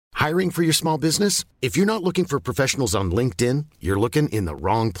Hiring for your small business? If you're not looking for professionals on LinkedIn, you're looking in the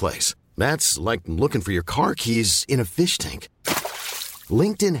wrong place. That's like looking for your car keys in a fish tank.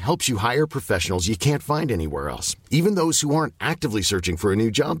 LinkedIn helps you hire professionals you can't find anywhere else, even those who aren't actively searching for a new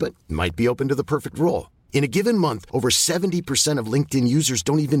job but might be open to the perfect role. In a given month, over 70% of LinkedIn users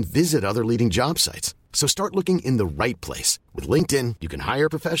don't even visit other leading job sites. So start looking in the right place. With LinkedIn, you can hire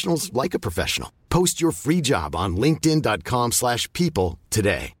professionals like a professional. Post your free job on linkedin.com/people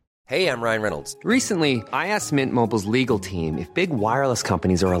today. Hey, I'm Ryan Reynolds. Recently, I asked Mint Mobile's legal team if big wireless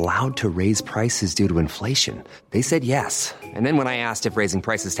companies are allowed to raise prices due to inflation. They said yes. And then when I asked if raising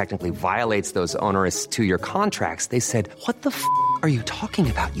prices technically violates those onerous two-year contracts, they said, "What the f*** are you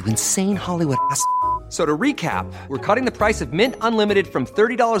talking about, you insane Hollywood ass?" So to recap, we're cutting the price of Mint Unlimited from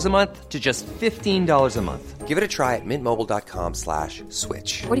 $30 a month to just $15 a month. Give it a try at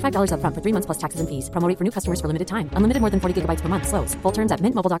mintmobile.com/switch. $45 up front for 3 months plus taxes and fees. Promo rate for new customers for limited time. Unlimited more than 40 gigabytes per month. Slows full terms at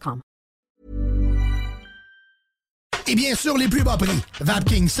mintmobile.com. Et bien sûr, les plus bas prix.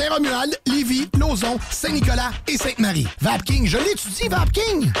 Vapking Saint-Romuald, Lévis, Lauson, Saint-Nicolas et Sainte-Marie. Vapking, je l'étudie,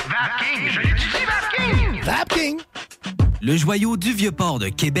 Vapking! Vapking, je l'étudie, Vapking! Vapking! Le joyau du Vieux-Port de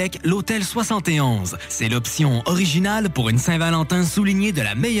Québec, l'Hôtel 71. C'est l'option originale pour une Saint-Valentin soulignée de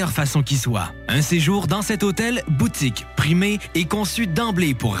la meilleure façon qui soit. Un séjour dans cet hôtel, boutique, primé et conçu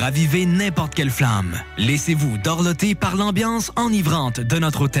d'emblée pour raviver n'importe quelle flamme. Laissez-vous dorloter par l'ambiance enivrante de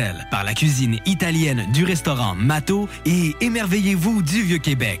notre hôtel, par la cuisine italienne du restaurant Mato et émerveillez-vous du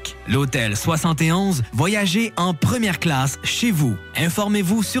Vieux-Québec. L'Hôtel 71, voyagez en première classe chez vous.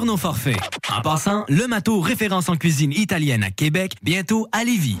 Informez-vous sur nos forfaits. En passant, le Mato, référence en cuisine italienne à Québec, bientôt à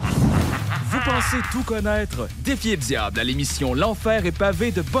Lévis. Vous pensez tout connaître? Défiez le diable à l'émission L'Enfer est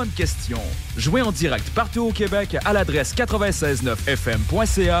pavé de bonnes questions. Jouez en direct partout au Québec à l'adresse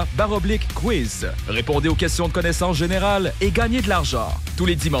 969fm.ca/quiz. Répondez aux questions de connaissances générales et gagnez de l'argent. Tous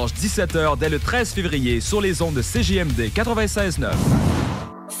les dimanches 17h dès le 13 février sur les ondes de CJMD 96.9.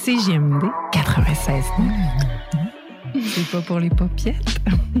 CJMD 96.9. C'est pas pour les paupiètes.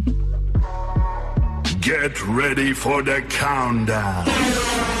 Get ready for the countdown.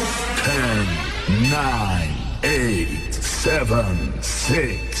 10, 9, 8, 7,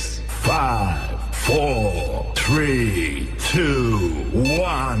 6, 5, 4, 3, 2,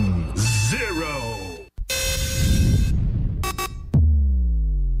 1, 0.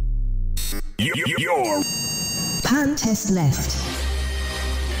 You're... Pan test left.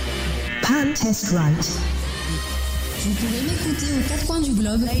 Pan test right. Vous pouvez m'écouter aux quatre coins du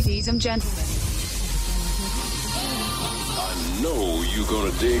globe. Ladies and gentlemen. I know you're gonna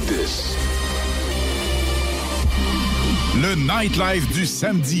dig this. Le Nightlife du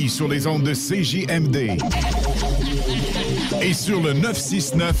samedi sur les ondes de CJMD et sur le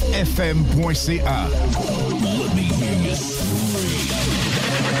 969fm.ca.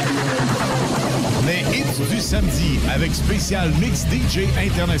 Les hits du samedi avec spécial mix DJ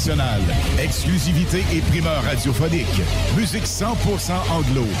international, exclusivité et primeur radiophonique, musique 100%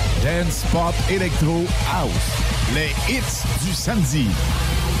 anglo, dance, pop, électro, house. Les hits du samedi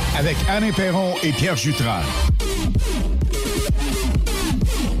avec Alain Perron et Pierre Jutras.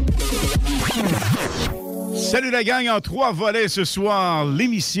 Salut la gang, en 3 volets ce soir,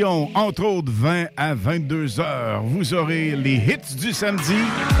 l'émission entre autres 20 à 22h. Vous aurez les hits du samedi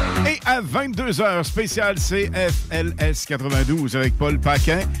et à 22h, spécial CFLS 92 avec Paul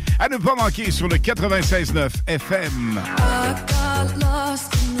Paquin. À ne pas manquer sur le 96.9 FM. I got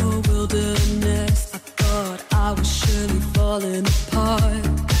lost in the wilderness. I thought I was surely falling apart.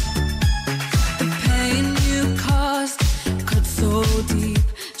 The pain you caused cut so deep.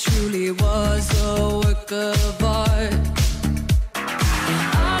 Truly was a work of art.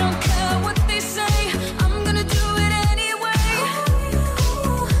 I don't care what they say, I'm gonna do it anyway.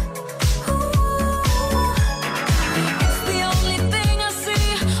 It's the only thing I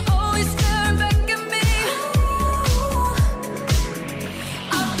see, always staring back at me.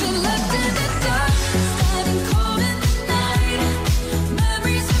 I've been left in the dark, standing cold in the night.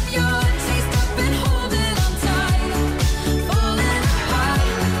 Memories of your taste, I've been holding on tight. Falling apart.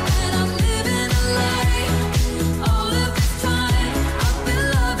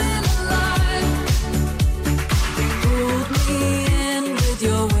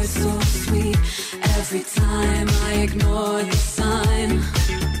 Every time I ignore the sign,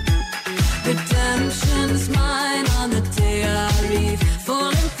 redemption's mine on the day I leave.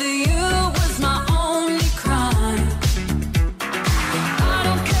 Falling for you was my only crime. I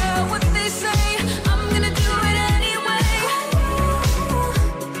don't care what they say, I'm gonna do it anyway.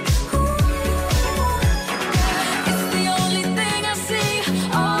 It's the only thing I see,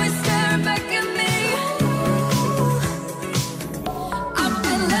 always staring back at me. I've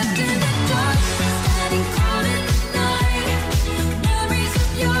been left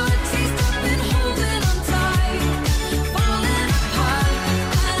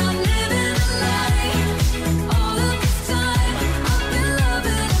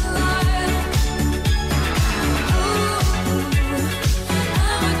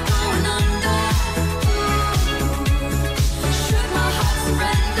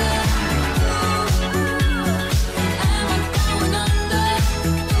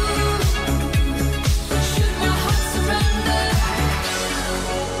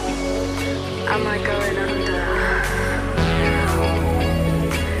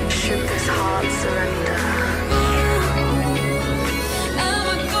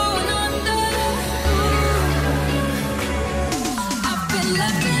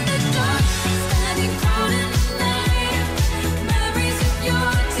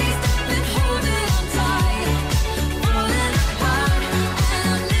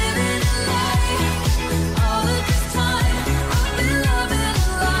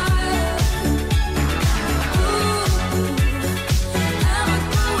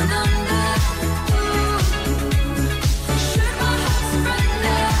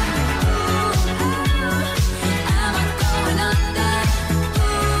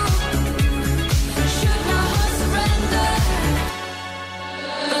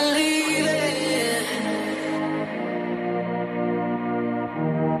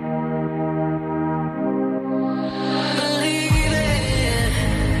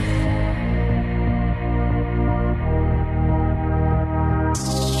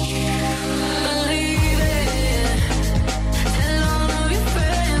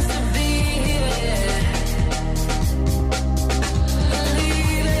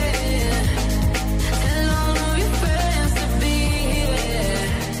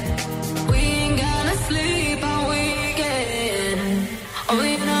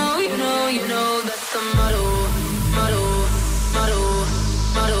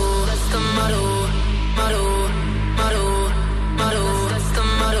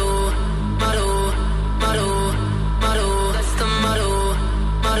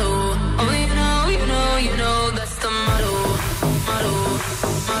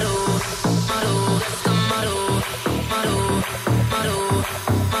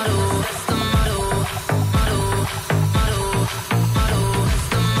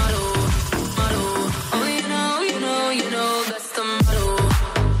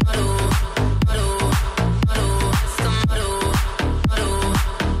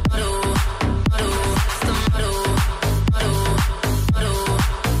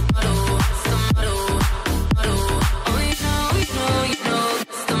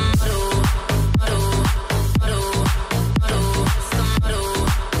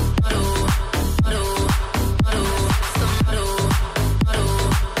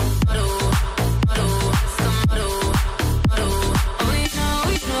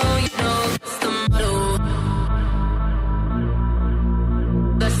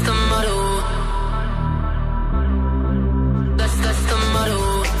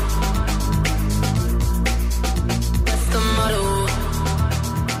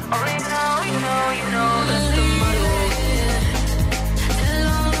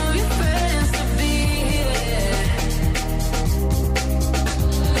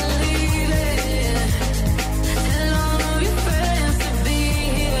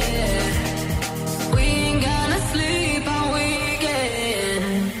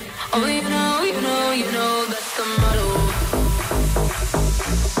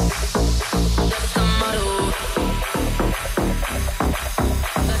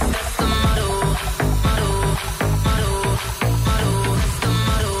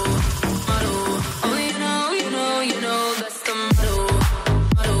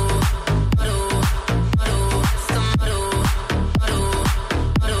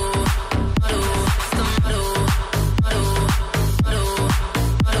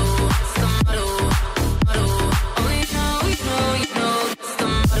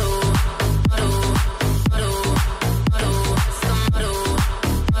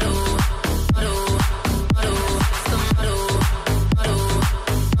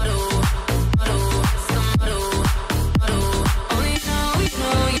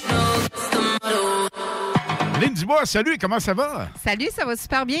Dubois, salut, comment ça va? Salut, ça va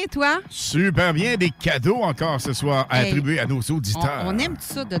super bien, toi? Super bien, des cadeaux encore ce soir à attribuer à nos auditeurs. On aime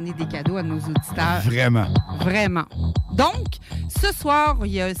ça, donner des cadeaux à nos auditeurs. Vraiment. Vraiment. Donc, ce soir,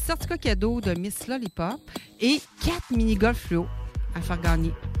 il y a un certificat cadeau de Miss Lollipop et 4 mini-golf fluo à faire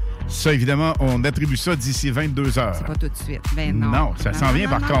gagner. Ça, évidemment, on attribue ça d'ici 22 heures. C'est pas tout de suite. Ben non. Non, ça s'en vient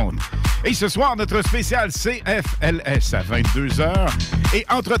par contre. Et ce soir, notre spécial CFLS à 22 heures. Et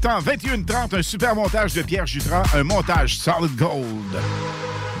entre-temps, 21h30, un super montage de Pierre Jutras, un montage Solid Gold.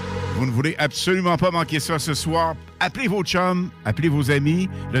 Vous ne voulez absolument pas manquer ça ce soir. Appelez vos chums, appelez vos amis.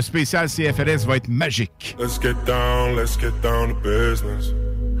 Le spécial CFLS va être magique. Let's get down to business.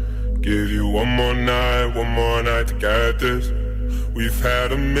 Give you one more night to get this. We've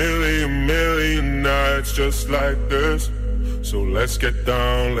had a million nights just like this. So let's get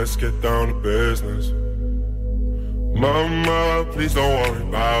down to business. Mama, please don't worry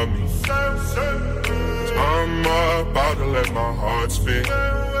about me. 'Cause I'm about to let my heart speak.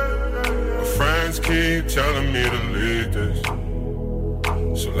 My friends keep telling me to leave this.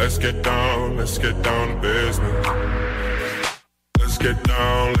 So let's get down to business. Let's get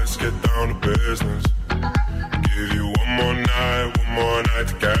down to business. Give you one more night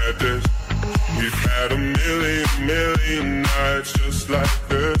to get this. We've had a million nights just like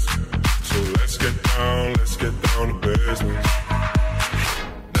this. So let's get down to business.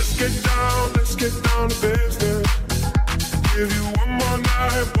 Let's get down to business. Give you one more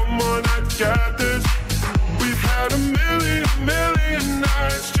night to get this. We've had a million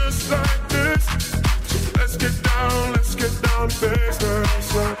nights just like this. So let's get down to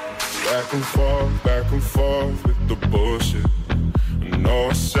business. Back and forth with the bullshit. I know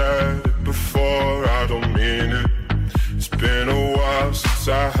I said it before, I don't mean it. It's been a while since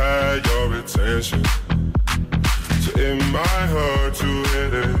I had your attention, so it might hurt to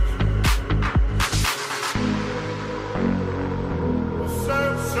hit it.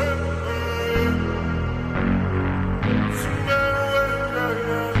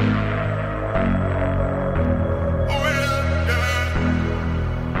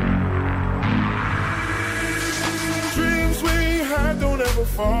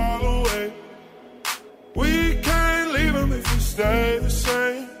 Fall away. We can't leave them if we stay the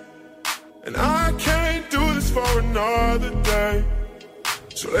same. And I can't do this for another day.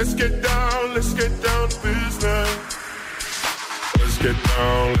 So let's get down to business. Let's get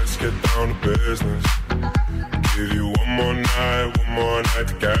down to business. Give you one more night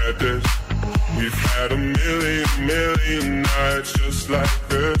to get this. We've had a million nights just like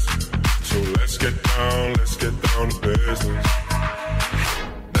this. So let's get down to business.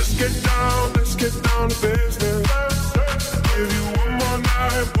 Let's get down to business. Give you one more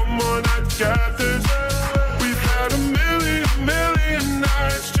night to get this. We've had a million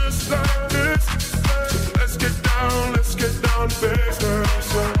nights just like this. So let's get down to business.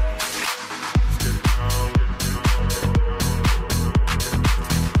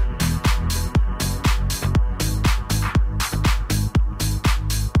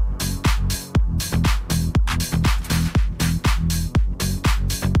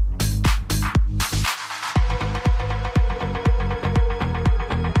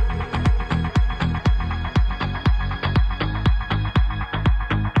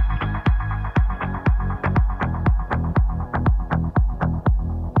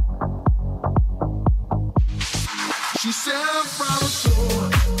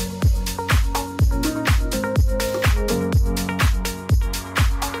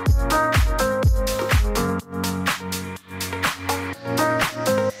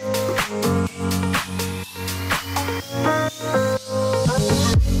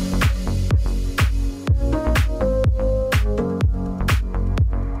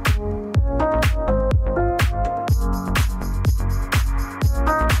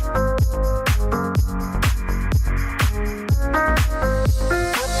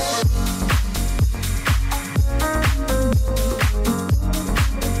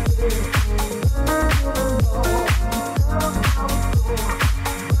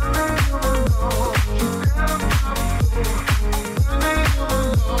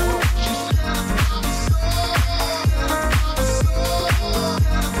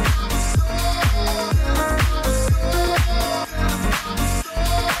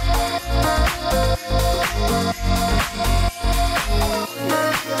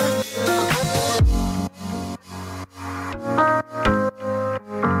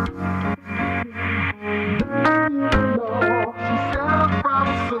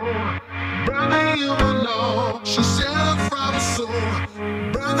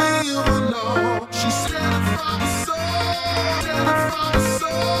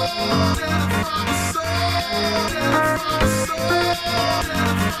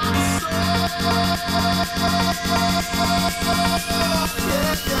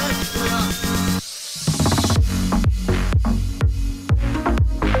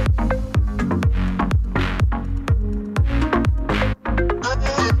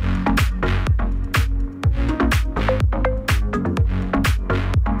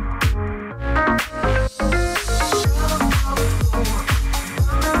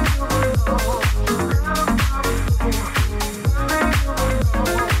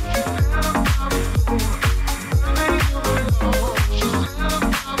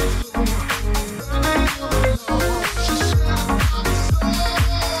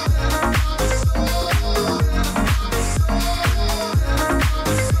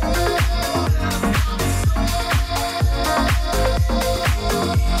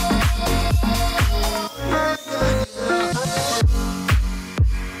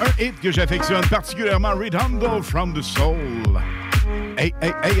 Un hit que j'affectionne particulièrement, Redondo from the Soul. Hey,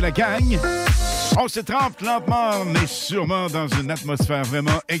 hey, hey, la gang! On se trempe lentement, mais sûrement dans une atmosphère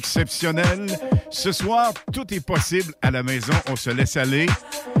vraiment exceptionnelle. Ce soir, tout est possible à la maison. On se laisse aller.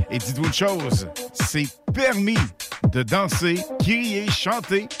 Et dites-vous une chose, c'est permis de danser, crier,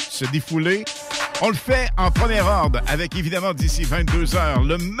 chanter, se défouler. On le fait en premier ordre avec, évidemment, d'ici 22h,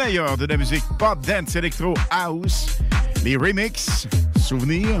 le meilleur de la musique pop, dance, électro, house, les remixes,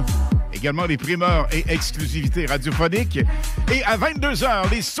 souvenirs, également les primeurs et exclusivités radiophoniques. Et à 22h,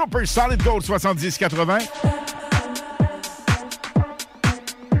 les Super Solid Gold 70-80.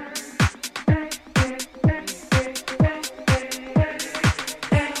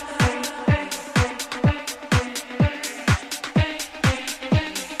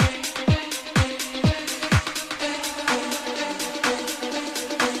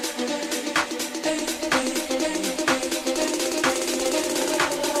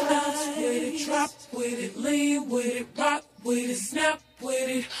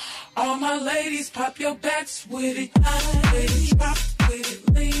 Pop your backs with it, with it, drop with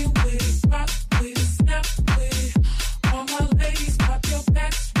it, lean with it, rock with it, snap with it. All my ladies, pop your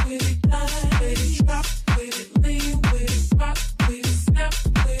backs with it, with it, drop with it, lean with it, rock with it,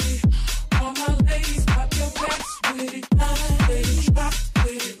 snap with it. All my ladies, pop your backs with it, with it, drop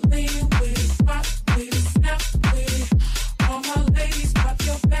with it, lean with it, rock with it, snap with it. All my ladies, pop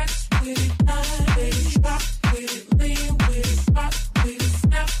your backs with it, with it, drop with it, lean with it, rock with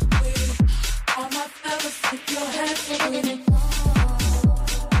it,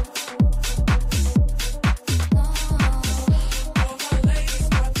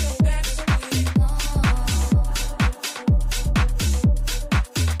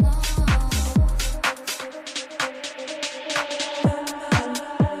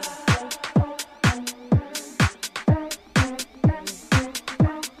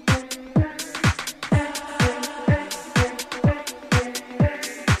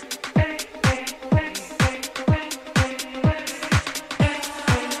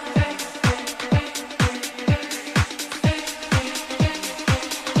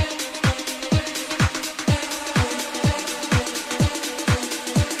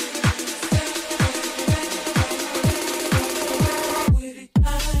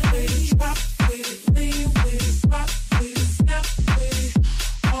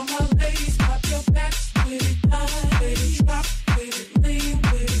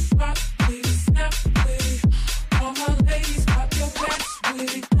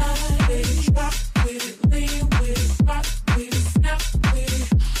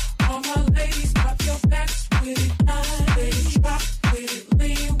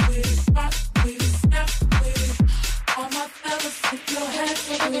 snap with it. All my fellas, put your hands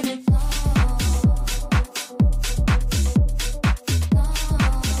with it.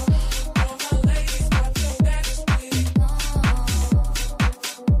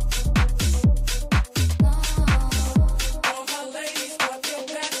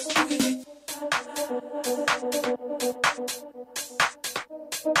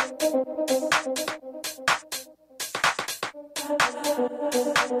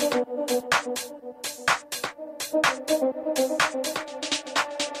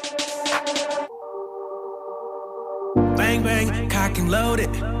 Bang, bang, cock and load it.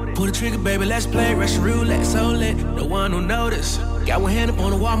 Pull the trigger, baby, let's play Russian roulette. So lit, no one will notice. Got one hand up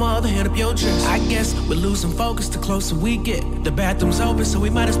on the wall, my other hand up your chest. I guess we're losing focus the closer we get. The bathroom's open, so we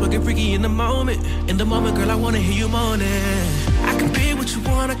might as well get freaky in the moment. In the moment, girl, I wanna hear you moaning. I can be what you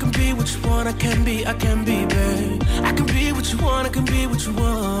want, I can be what you want, I can be, babe. I can be what you want, I can be what you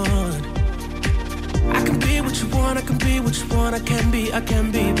want. I can be what you want, I can be what you want, I can be,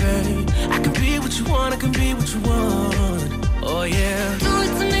 babe. I can be what you want, I can be what you want. Oh yeah. Do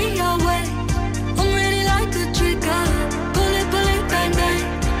it to me your way. I'm ready like a trigger. Pull it, bang, bang, bang,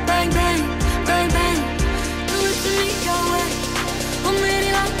 bang, bang, bang. Do it to me your way. I'm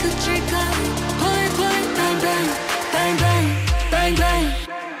ready like a trigger. Pull it, bang, bang, bang, bang, bang, bang.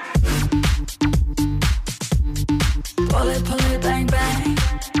 Pull it, bang, bang.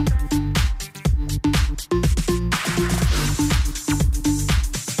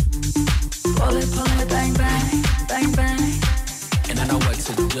 Pull it, bang, bang, bang, bang. And I know what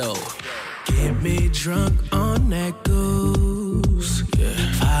to do. Get me drunk on that goose.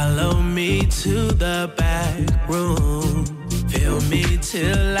 Yeah. Follow me to the back room. Feel me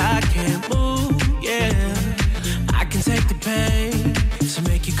till I can't move. Yeah. I can take the pain to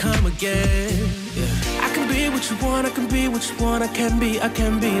make you come again. Yeah. I can be what you want, I can be what you want, I can be, babe. I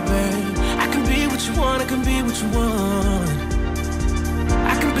can be what you want, I can be what you want.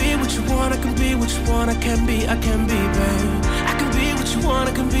 I can be what you want, I can be what you want, I can be, babe. I can be what you want,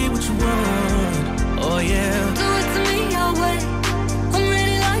 I can be what you want. Oh yeah. Do it to me your way. I'm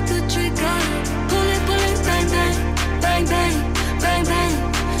ready like a trigger. Pull it, bang, bang, bang, bang, bang, bang.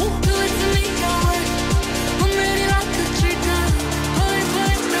 Do it to me your way. I'm ready like a trigger. Pull it,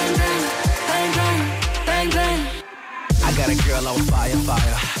 bang, bang, bang, bang, bang, bang. I got a girl on fire,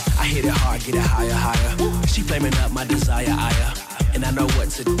 fire. I hit it hard, get it higher, higher. She flaming up my desire, and I know what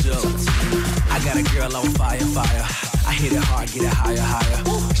to do. I got a girl on fire, fire. I hit it hard, get it higher, higher.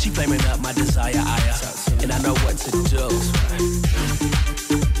 She flaming up my desire, and I know what to do.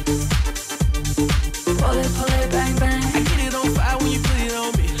 Pull it, bang, bang. I get it on fire when you put it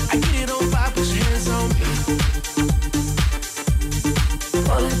on me. I get it on fire, put your hands on me.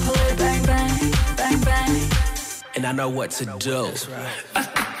 Pull it, bang, bang, bang, bang. And I know what to do. That's right. A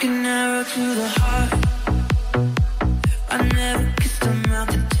fucking arrow to the heart. I never kissed a mouth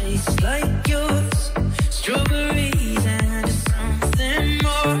that tastes like yours. Strawberries and just something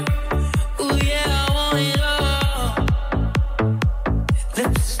more. Oh yeah, I want it all.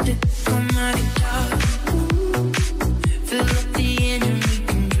 Lipstick on my guitar. Fill up the engine, we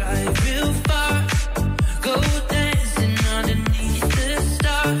can drive real far. Go dancing underneath the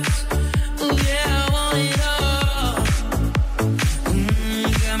stars. Oh yeah, I want it all. You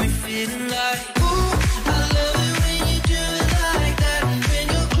got me feeling like, ooh, I love it when you do it like that. And when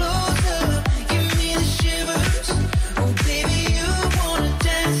you're closer, give me the shivers. Oh baby, you wanna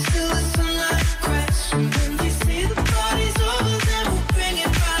dance till the sunlight cracks. And when they say the party's over, then we'll bring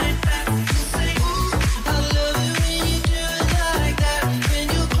it right back. We'll say, ooh, I love it when you do it like that. And when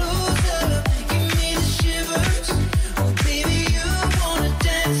you're closer, give me the shivers. Oh baby, you wanna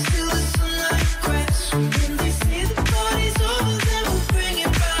dance till the sunlight cracks. And when they say the party's over, then we'll bring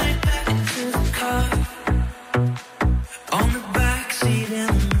it right back into the car. On the backseat in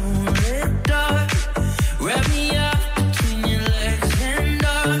the moonlit dark. Wrap me up between your legs and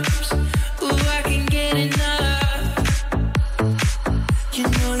arms. Ooh, I can get enough. You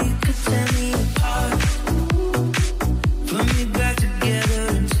know you could tear me apart. Put me back together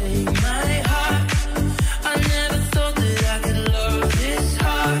and take my heart. I never thought that I could love this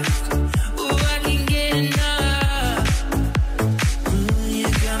hard. Ooh, I can get enough. Ooh, you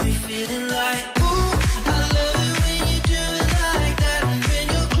got me feeling like, ooh, I love it when you do it like that. And when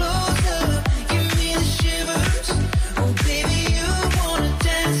you're closer, give me the shivers. Oh baby, you wanna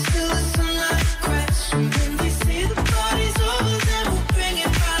dance till the sunlight cracks. And when they say the party's over, then we'll bring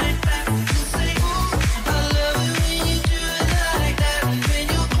it right back. We'll say, ooh, I love it when you do it like that. And when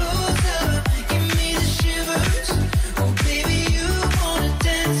you're closer, give me the shivers. Oh baby, you wanna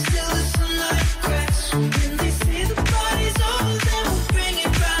dance till the sunlight cracks. And when they say the party's over, then we'll bring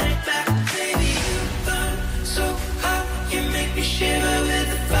it right back. Baby, you burn so hot, you make me shiver with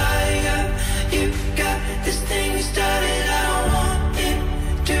the fire. You got this thing we started, I don't want it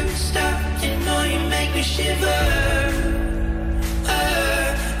to stop. You know you make me shiver.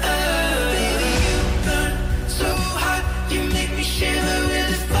 Baby, you burn so hot, you make me shiver with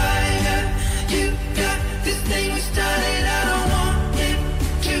the fire. You got this thing we started, I don't want it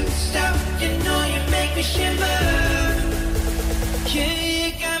to stop. You know you make me shiver. Yeah,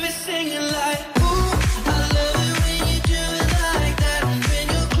 you got me singing like, ooh, I love it when you do it like that. And when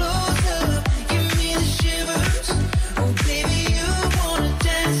you're closer, give me the shivers. Oh baby, you wanna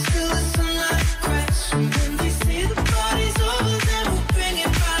dance till the sunlight cracks. And when they say the party's over, then we'll bring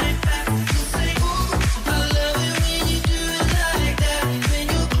it right back. We'll say, ooh, I love it when you do it like that. And when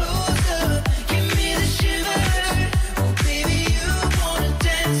you're closer, give me the shivers. Oh baby, you wanna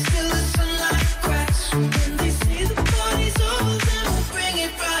dance till the sunlight cracks. And when they say the party's over, then we'll bring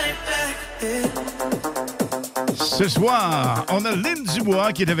it right back. Ce soir, on a Lynn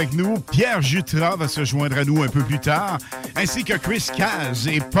Dubois qui est avec nous. Pierre Jutras va se joindre à nous un peu plus tard, ainsi que Chris Caz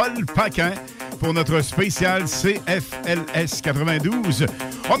et Paul Paquin pour notre spécial CFLS 92.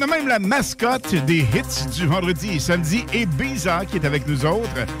 On a même la mascotte des hits du vendredi et samedi, et Ibiza qui est avec nous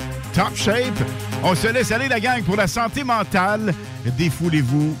autres. Top Shape. On se laisse aller, la gang, pour la santé mentale.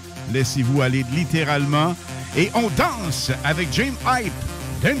 Défoulez-vous, laissez-vous aller littéralement. Et on danse avec James Hype.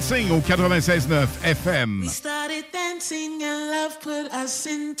 Dancing au 96.9 FM. We started dancing and love put us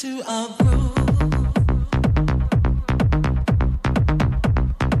into a groove.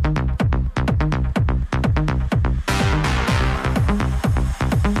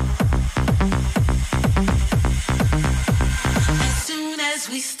 As soon as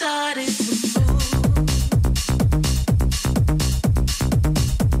we started to move.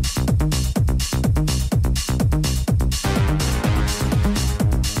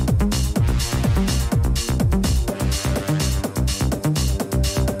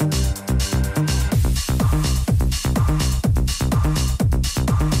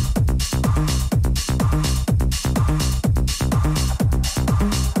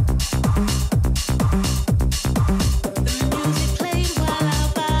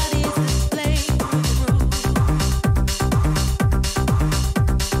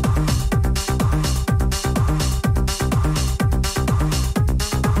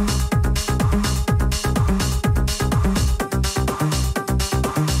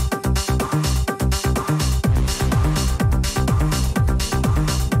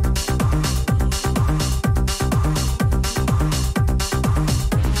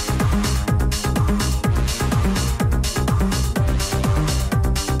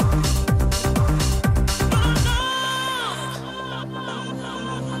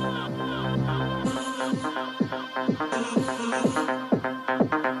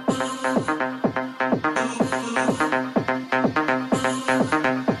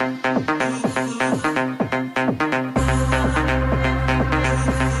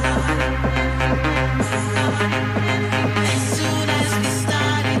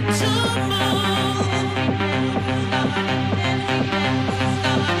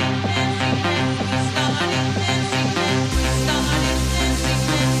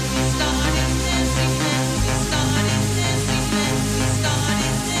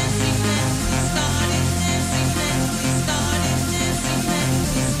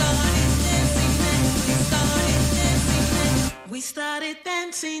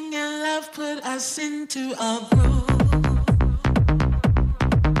 dancing and love put us into a groove.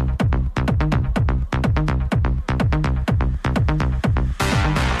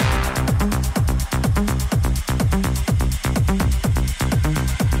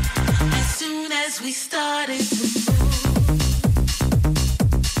 As soon as we started to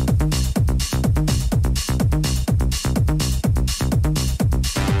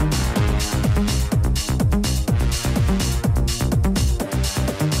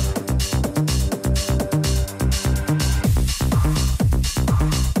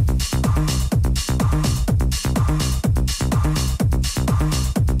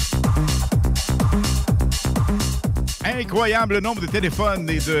Incroyable le nombre de téléphones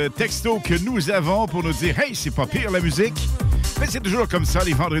et de textos que nous avons pour nous dire « Hey, c'est pas pire la musique! » Mais c'est toujours comme ça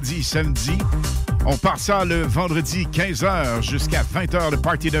les vendredis et samedis. On part ça le vendredi 15h jusqu'à 20h, le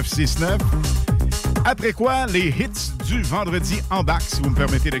Party 969. Après quoi, les hits du vendredi embarquent, si vous me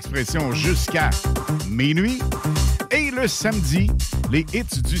permettez l'expression, jusqu'à minuit. Et le samedi, les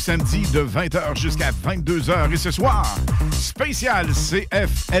hits du samedi de 20h jusqu'à 22h. Et ce soir, spécial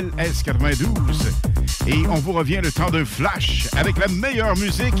CFLS 92. Et on vous revient le temps d'un flash avec la meilleure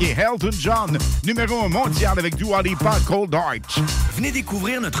musique et Elton John, numéro 1 mondial avec Dua Lipa, Cold Heart. Venez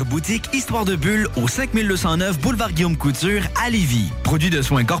découvrir notre boutique Histoire de Bulle au 5209 Boulevard Guillaume Couture à Lévis. Produit de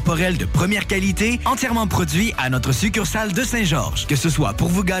soins corporels de première qualité, entièrement produit à notre succursale de Saint-Georges. Que ce soit pour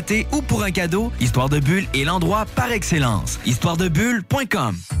vous gâter ou pour un cadeau, Histoire de Bulle est l'endroit par excellence.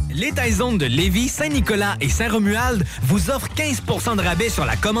 Histoiredebulle.com. Les Taizones de Lévis, Saint-Nicolas et Saint-Romuald vous offrent 15% de rabais sur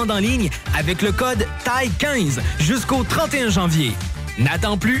la commande en ligne avec le code TAI15 jusqu'au 31 janvier.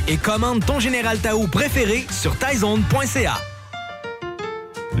 N'attends plus et commande ton Général Tao préféré sur taizone.ca.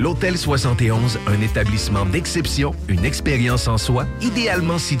 L'Hôtel 71, un établissement d'exception, une expérience en soi,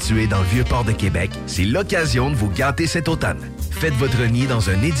 idéalement situé dans le Vieux-Port de Québec, c'est l'occasion de vous gâter cet automne. Faites votre nid dans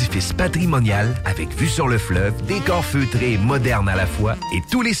un édifice patrimonial avec vue sur le fleuve, décor feutré et moderne à la fois et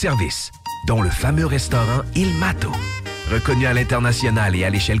tous les services, dont le fameux restaurant Il Mato. Reconnu à l'international et à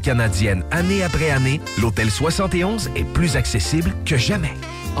l'échelle canadienne année après année, l'Hôtel 71 est plus accessible que jamais.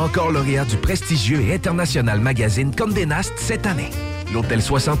 Encore lauréat du prestigieux et international magazine Condé Nast cette année. L'Hôtel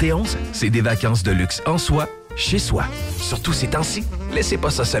 71, c'est des vacances de luxe en soi, chez soi. Surtout ces temps-ci, laissez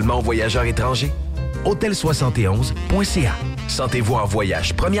pas ça seulement aux voyageurs étrangers. Hôtel71.ca. Sentez-vous en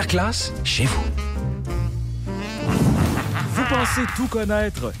voyage première classe chez vous. Vous pensez tout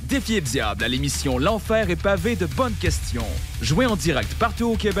connaître? Défiez le diable à l'émission L'Enfer est pavé de bonnes questions. Jouez en direct partout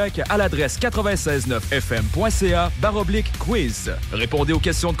au Québec à l'adresse 969fm.ca/quiz. Répondez aux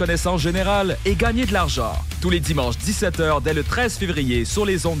questions de connaissances générales et gagnez de l'argent. Tous les dimanches 17h dès le 13 février sur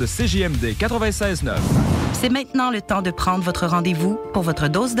les ondes de CJMD 96.9. C'est maintenant le temps de prendre votre rendez-vous pour votre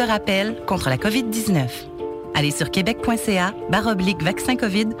dose de rappel contre la COVID-19. Allez sur québec.ca/vaccin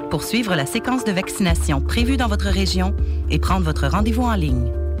COVID pour suivre la séquence de vaccination prévue dans votre région et prendre votre rendez-vous en ligne.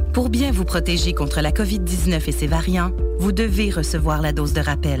 Pour bien vous protéger contre la COVID-19 et ses variants, vous devez recevoir la dose de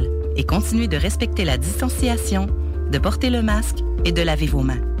rappel et continuer de respecter la distanciation, de porter le masque et de laver vos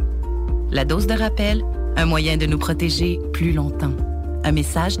mains. La dose de rappel, un moyen de nous protéger plus longtemps. Un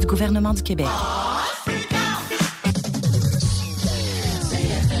message du gouvernement du Québec.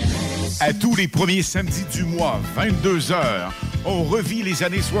 À tous les premiers samedis du mois, 22h, on revit les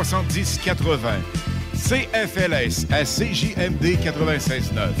années 70-80. CFLS à CJMD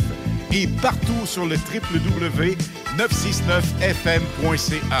 96.9 et partout sur le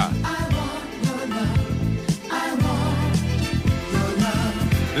www.969fm.ca.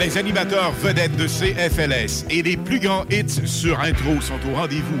 Les animateurs vedettes de CFLS et les plus grands hits sur intro sont au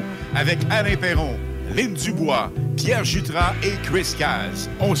rendez-vous avec Alain Perron, Lynn Dubois, Pierre Jutras et Chris Caz.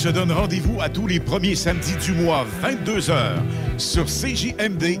 On se donne rendez-vous à tous les premiers samedis du mois, 22h, sur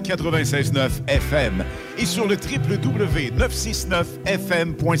CJMD 96.9 FM et sur le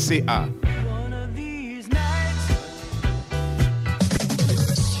www.969fm.ca.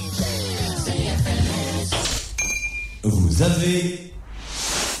 Vous avez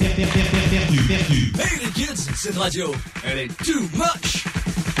perdu. Hey les kids, cette radio, elle est too much.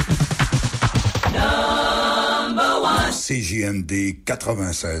 Number one. CJMD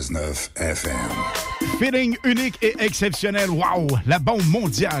 96.9 FM. Feeling unique et exceptionnel. Wow! La bombe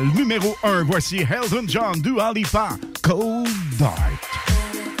mondiale numéro 1. Voici Elton John, Dua Lipa, Cold Heart.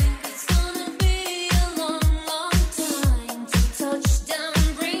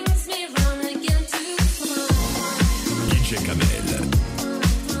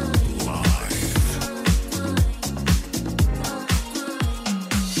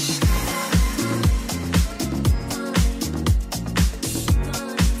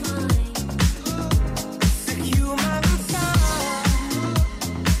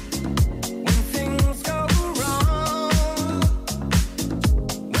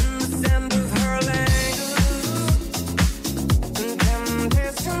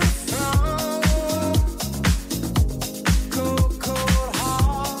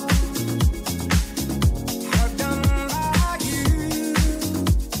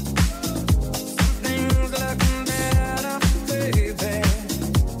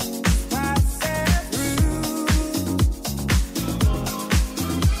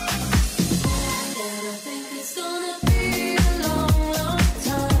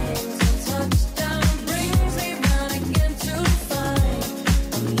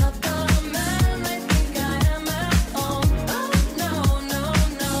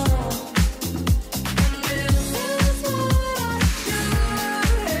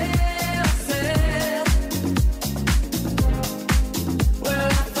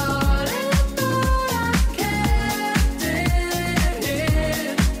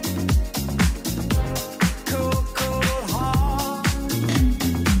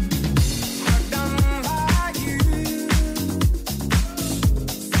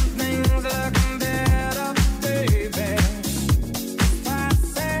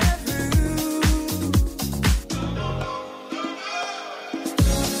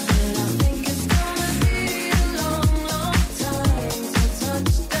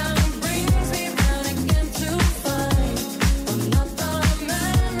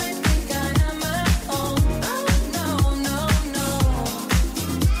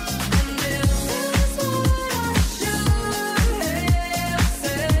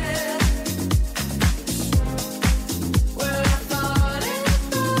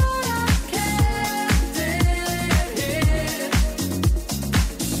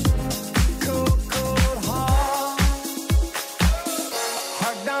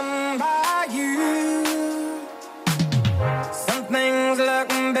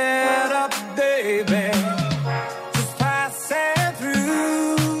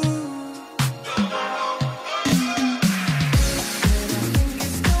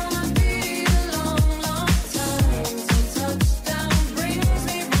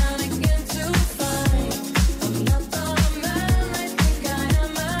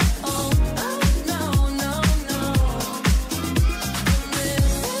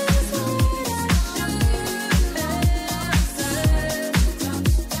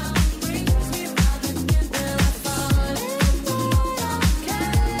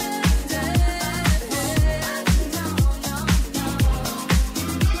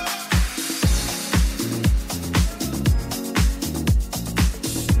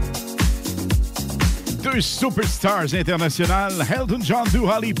 deux superstars internationales, Elton John,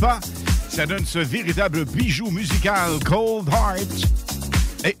 Dua Lipa. Ça donne ce véritable bijou musical, Cold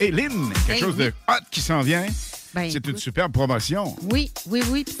Heart. Et Lynn, quelque chose de hot qui s'en vient. Ben, c'est une superbe promotion. Oui.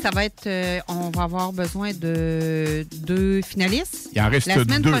 Puis ça va être... on va avoir besoin de 2 finalistes. Il en reste 2. La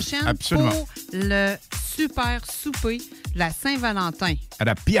semaine prochaine, absolument. pour le super souper de la Saint-Valentin. À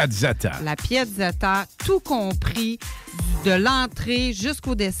la Piazzetta. La Piazzetta, tout compris, de l'entrée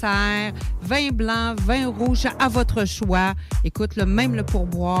jusqu'au dessert, vin blanc, vin rouge à votre choix. Écoute, même le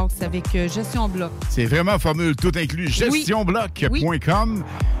pourboire, c'est avec Gestion Bloc. C'est vraiment formule tout inclus. GestionBloc.com.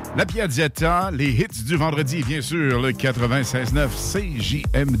 La Piazzetta, les hits du vendredi, bien sûr, le 96.9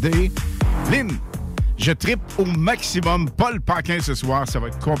 CJMD. Lynn, je trippe au maximum Paul Paquin ce soir. Ça va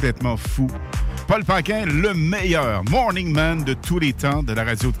être complètement fou. Paul Paquin, le meilleur morning man de tous les temps de la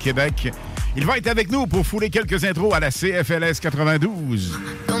radio de Québec. Il va être avec nous pour fouler quelques intros à la CFLS 92.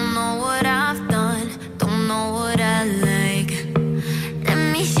 Don't know what I've done, don't know what I like. Let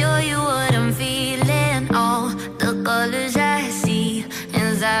me show you what I'm feeling. All the colors I see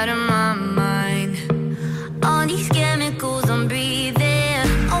inside of my mind. All these chemicals I'm breathing.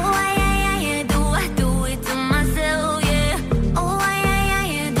 Oh, I do it to myself, yeah. Oh,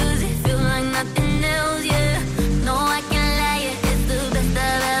 I does it feel like nothing else, yeah. No, I can't lie, yeah. It's the best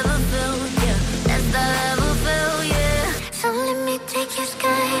I've ever felt, yeah. Best I've ever felt, yeah. So let me take you sky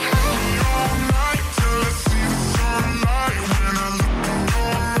high.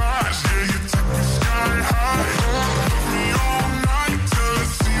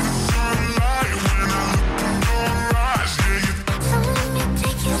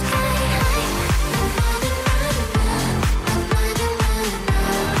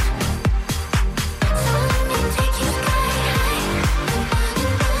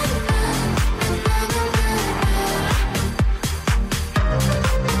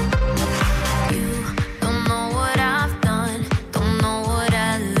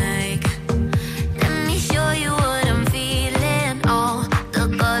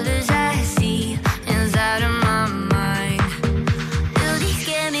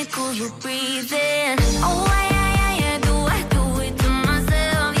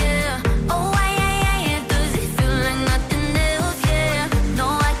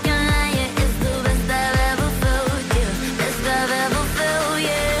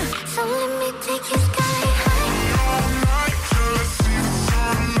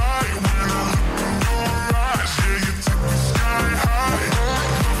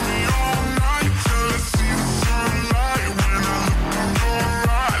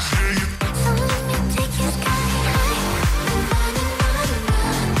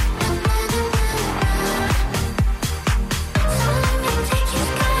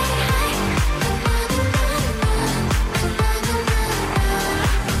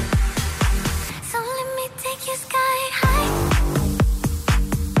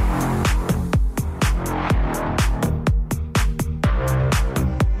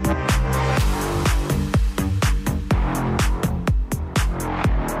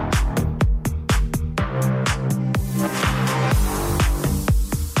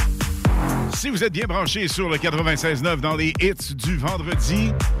 Vous êtes bien branchés sur le 96.9 dans les hits du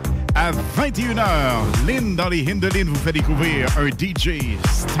vendredi à 21h. Lynn, dans les hits de Lynn, vous fait découvrir un DJ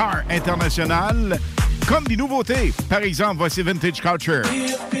star international comme des nouveautés. Par exemple, voici Vintage Culture.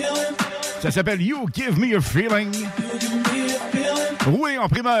 Ça s'appelle You Give Me a Feeling. Roué en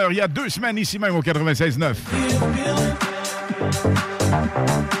primeur il y a 2 semaines ici même au 96.9.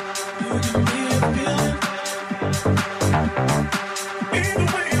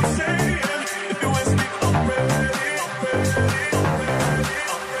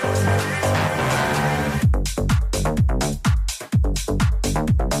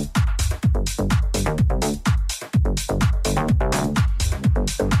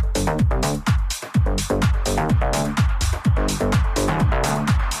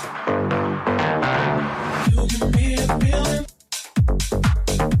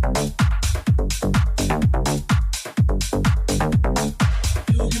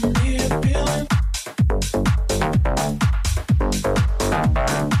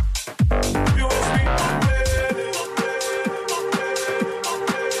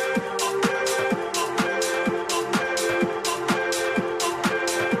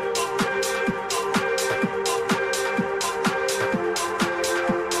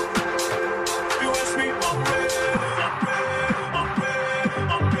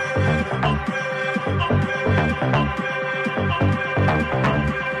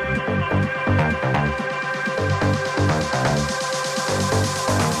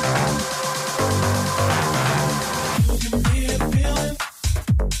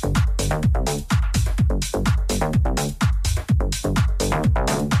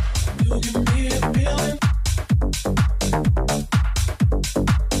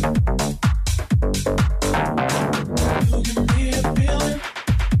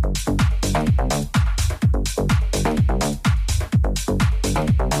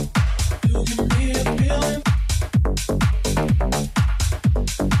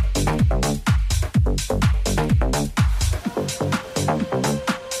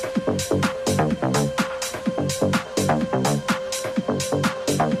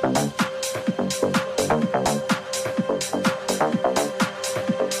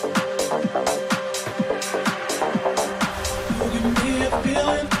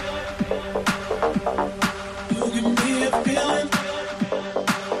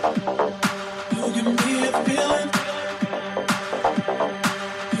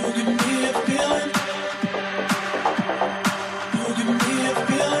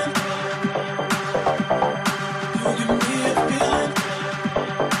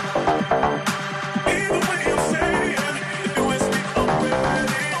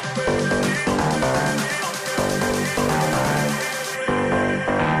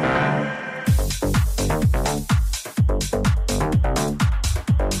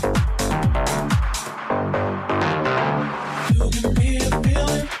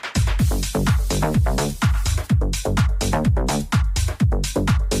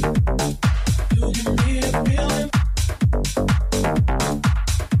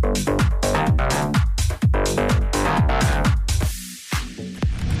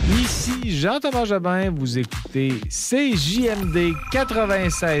 Jean-Thomas Jobin. Vous écoutez CJMD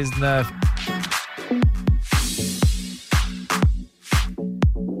 96.9.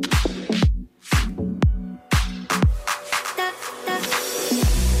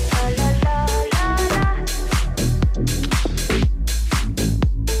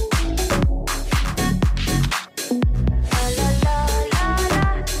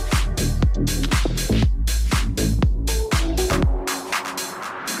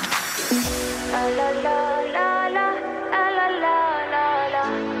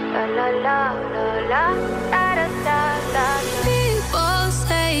 People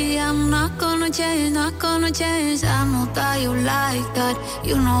say I'm not gonna change, not gonna change. I know that you like that.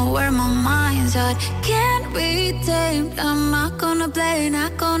 You know where my mind's at. Can't be tamed. I'm not gonna play,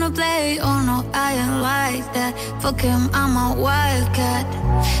 not gonna play. Oh no, I ain't like that. Fuck him, I'm a wildcat.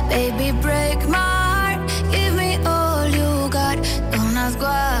 Baby, break my heart. Give me all you got. Don't ask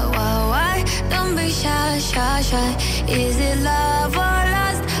why. Don't be shy, shy, shy. Is it love or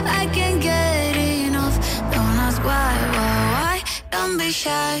lust? I can't get enough. Don't ask why. Don't be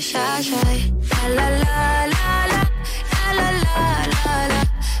shy, shy, shy. La la la la la, la la la la,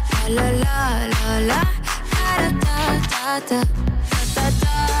 la la la la, da da da da, da da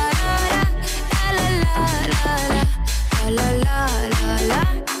da, la la la la, la la la la,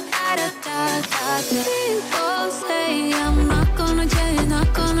 da da da da. People say I'm not gonna change, not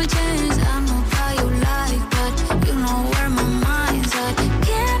gonna change. I know how you like that. You know where my mind's at.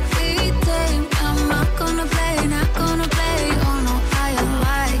 Can't be tamed. I'm not gonna play, not gonna play. Oh no, I ain't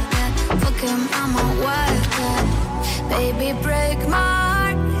like that. Fuck him, I'm a wildcat. Baby, break my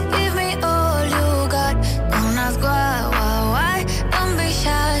heart. Give me all you got. Don't ask why. Don't be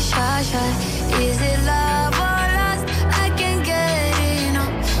shy, shy, shy. Is it love or lust? I can't get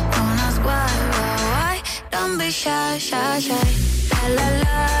enough. Don't ask why. Don't be shy, shy, shy. La la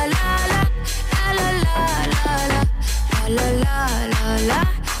la la, la la la la, la la la la,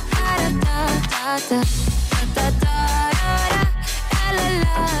 da da da da, da da da, la la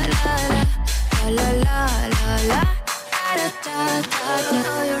la la, la la la la, da da da. You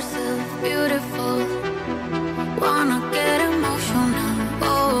know yourself beautiful. Wanna get emotional. Oh,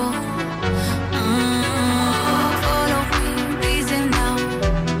 follow me, reason now.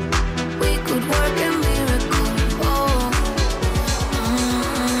 We could work a miracle. Oh,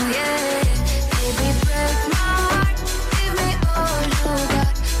 yeah. Baby, break my heart. Give me all you got.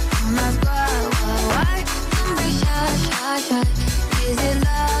 Don't ask why. Don't be shy, shy, shy. Is it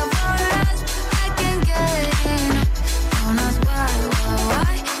love or lust? I can't get enough. Don't ask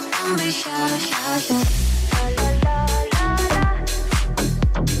why. Don't be shy, shy, shy. La la la la.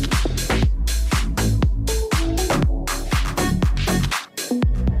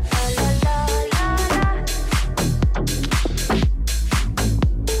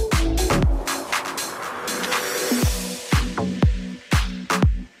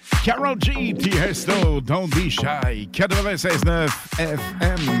 Karol G, Tiesto, Don't Be Shy, 96.9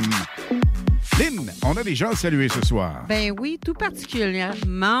 FM. Lynn, on a des gens à saluer ce soir. Ben oui, tout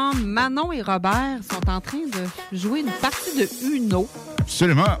particulièrement, Manon et Robert sont en train de jouer une partie de Uno.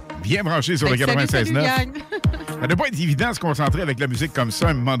 Absolument, bien branché sur le 96.9. Salut, gang. Ça ne doit pas être évident de se concentrer avec la musique comme ça.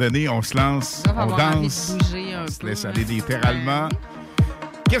 À un moment donné, on se lance, On va on avoir envie danse, de bouger un on se peu, laisse hein. aller littéralement.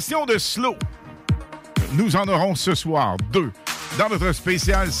 Question de slow. Nous en aurons ce soir 2. Dans notre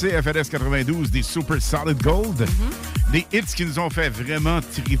spécial CFLS 92 des Super Solid Gold, des hits qui nous ont fait vraiment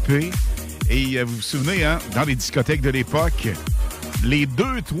triper. Et vous vous souvenez, hein, dans les discothèques de l'époque, les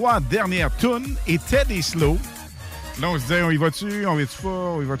 2-3 dernières tunes étaient des slows. Là, on se disait, on y va-tu, on va-tu pas,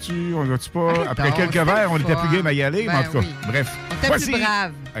 on y va-tu, on y va-tu pas. Arrête Après donc, quelques c'était verres, on le était fun. plus game à y aller. Ben mais en tout cas, oui. bref. On était plus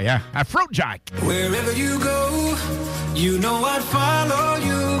braves. Yeah, Afrojack. Wherever you go, you know I'd follow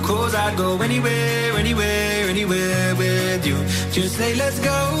you. Cause I'd go anywhere, anywhere, anywhere with you. Just say let's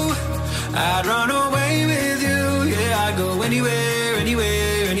go, I'd run away with you. Yeah, I'd go anywhere,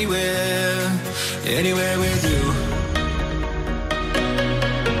 anywhere, anywhere, anywhere with you.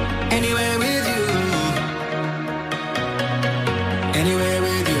 Anywhere with you. Anywhere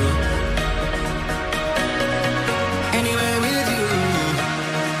with you. Anywhere with you.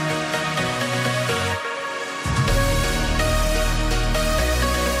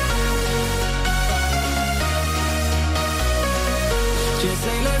 Just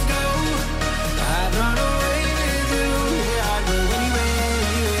say let's go. I'd run away with you. Yeah, I'd go anywhere,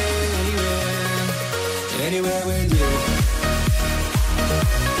 anywhere, anywhere, anywhere with you.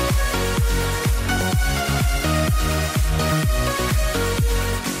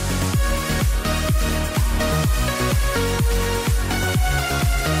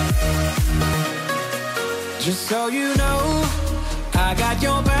 Just so you know, I got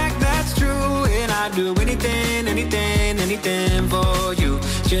your back, that's true. I'd do anything, anything, anything for you.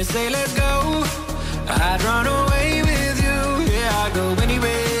 Just say let's go, I'd run away with you. Yeah, I'd go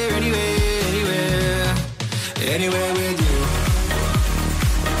anywhere, anywhere, anywhere, anywhere with you.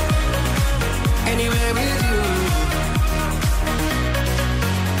 Anywhere with you.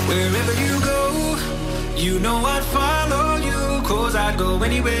 Wherever you go, you know I'd follow you. 'Cause I'd go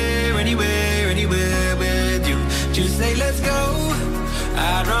anywhere, anywhere, anywhere with you. Just say let's go,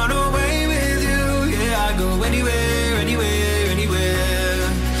 I'd run away with you. Yeah, I'd go anywhere, anywhere, anywhere,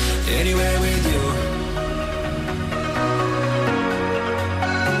 anywhere with you.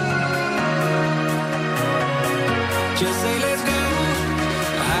 Just say let's go,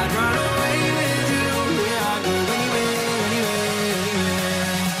 I'd run away with you. Yeah, I'd go anywhere, anywhere, anywhere,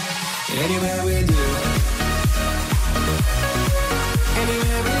 anywhere with you.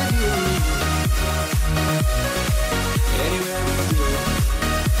 Anywhere with you. Anywhere with you.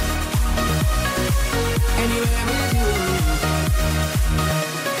 Anywhere with you.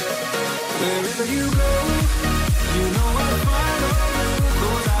 Wherever you go, you know I'll follow you.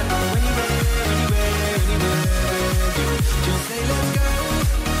 'Cause I'd go anywhere, anywhere, anywhere with you. Just say let's go,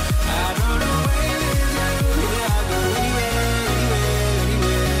 I'd run away with you. Yeah, I'd go anywhere, anywhere,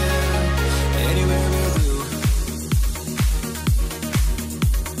 anywhere, anywhere with you.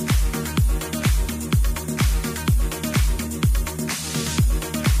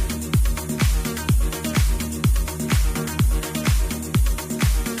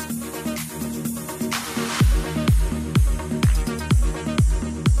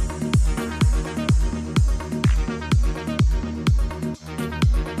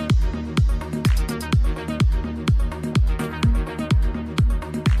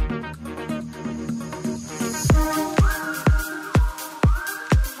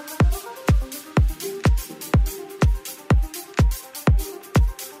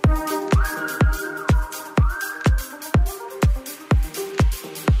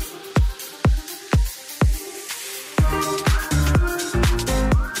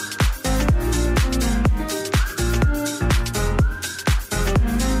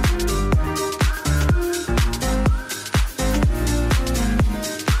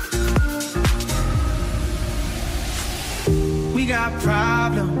 We got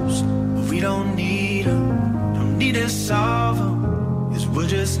problems, but we don't need them. Don't need to solve them, 'cause we'll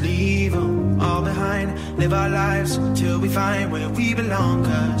just leave them all behind. Live our lives till we find where we belong.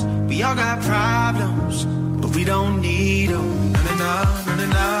 'Cause we all got problems, but we don't need them. No, no, no, no,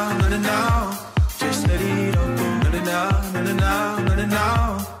 no, no, no, no. Just let it all go. No, no, no, no, no, no, no, no.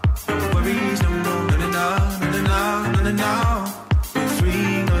 No worries no more. No, no, no, no, no, no, no, no. We're free,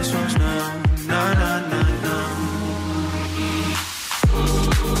 no songs, no, no, no, no, no.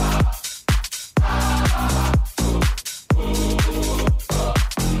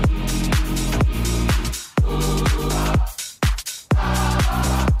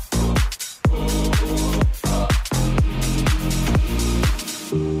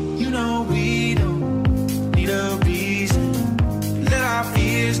 You know we don't need a reason. Let our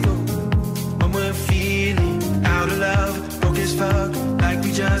fears go when we're feeling out of love. Broke as fuck, like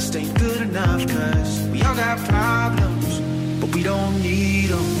we just ain't good enough. 'Cause we all got problems, but we don't need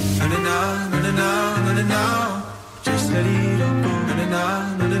them. No, no, no, no, no, no, no, no. Just let it all go. No, no, no,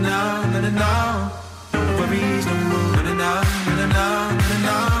 no, no, no, no, no. No worries no more. No, no, no, no, no, no, no,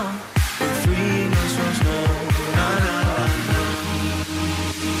 no. We're free, no songs, no, no, no, no, no.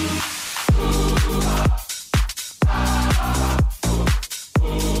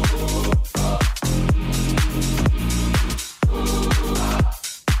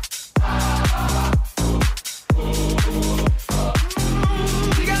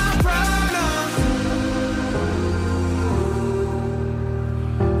 We got problems.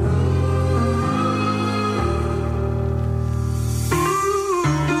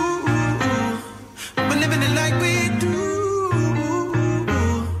 We're living it like we do.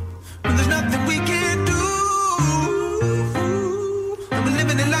 When there's nothing we can do. And we're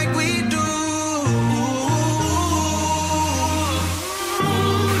living it like we do.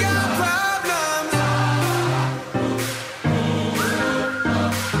 We got problems.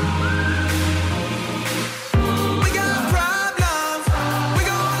 We got problems. We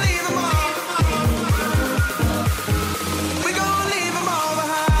gon' leave them all. We gon' leave them all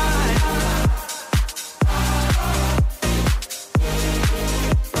behind.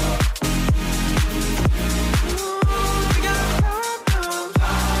 We got problems.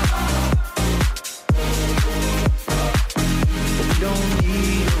 But we don't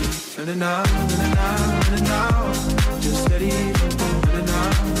need them. No, no, no, no, no, no, no. Just let it go. No, no,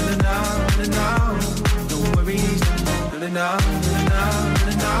 no, no, no, no. No worries no more. No, no, no, no,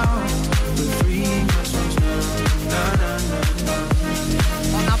 no, no. We're free.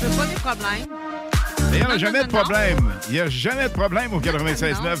 Je veux pas de problème. Il n'y a jamais de problème. Il n'y a jamais de problème au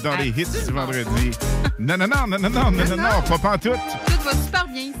 96.9 dans les hits du vendredi. Non, pas pantoute. Tout va super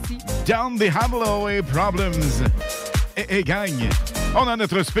bien ici. Down the Holloway Problems. Et gagne. On a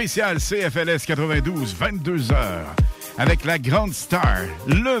notre spécial CFLS 92, 22h, avec la grande star,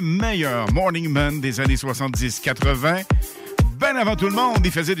 le meilleur morning man des années 70-80. Ben avant tout le monde,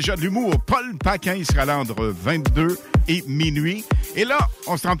 il faisait déjà de l'humour. Paul Paquin, il sera là entre 22 et minuit. Et là,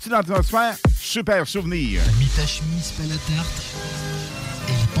 on se trempe-tu dans l'atmosphère? Super souvenir. T'as mis ta chemise pas la tarte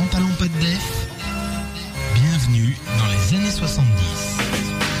et les pantalons pas de def. Bienvenue dans les années 70.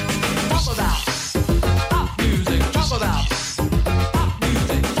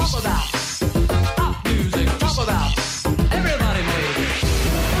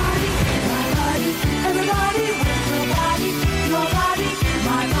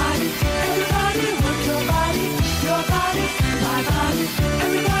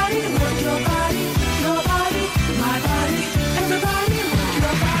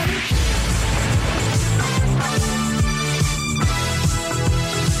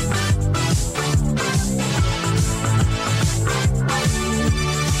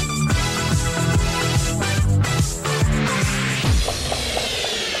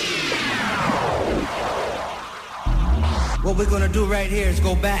 What we're gonna do right here is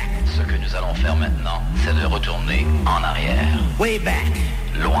go back. Ce que nous allons faire maintenant, c'est de retourner en arrière. Way back.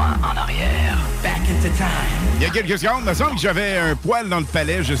 Loin en arrière. Back into time. Il y a quelques secondes, il me semble que j'avais un poil dans le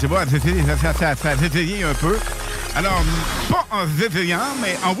palais, je sais pas, ça détaillé un peu. Alors, pas en détaillant,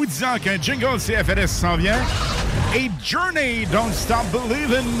 mais en vous disant qu'un jingle CFLS s'en vient. Et Journey Don't Stop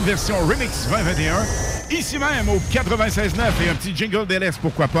Believin', version remix 2021. Ici même au 96.9 et un petit jingle d'LS,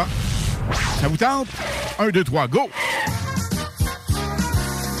 pourquoi pas. Ça vous tente? 1, 2, 3, go!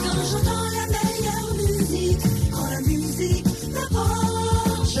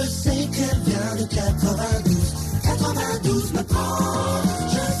 Je sais qu'elle vient de 92, 92 me prend.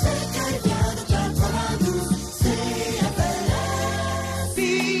 Je sais qu'elle vient de 92, CFLS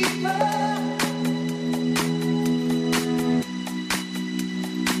Fever.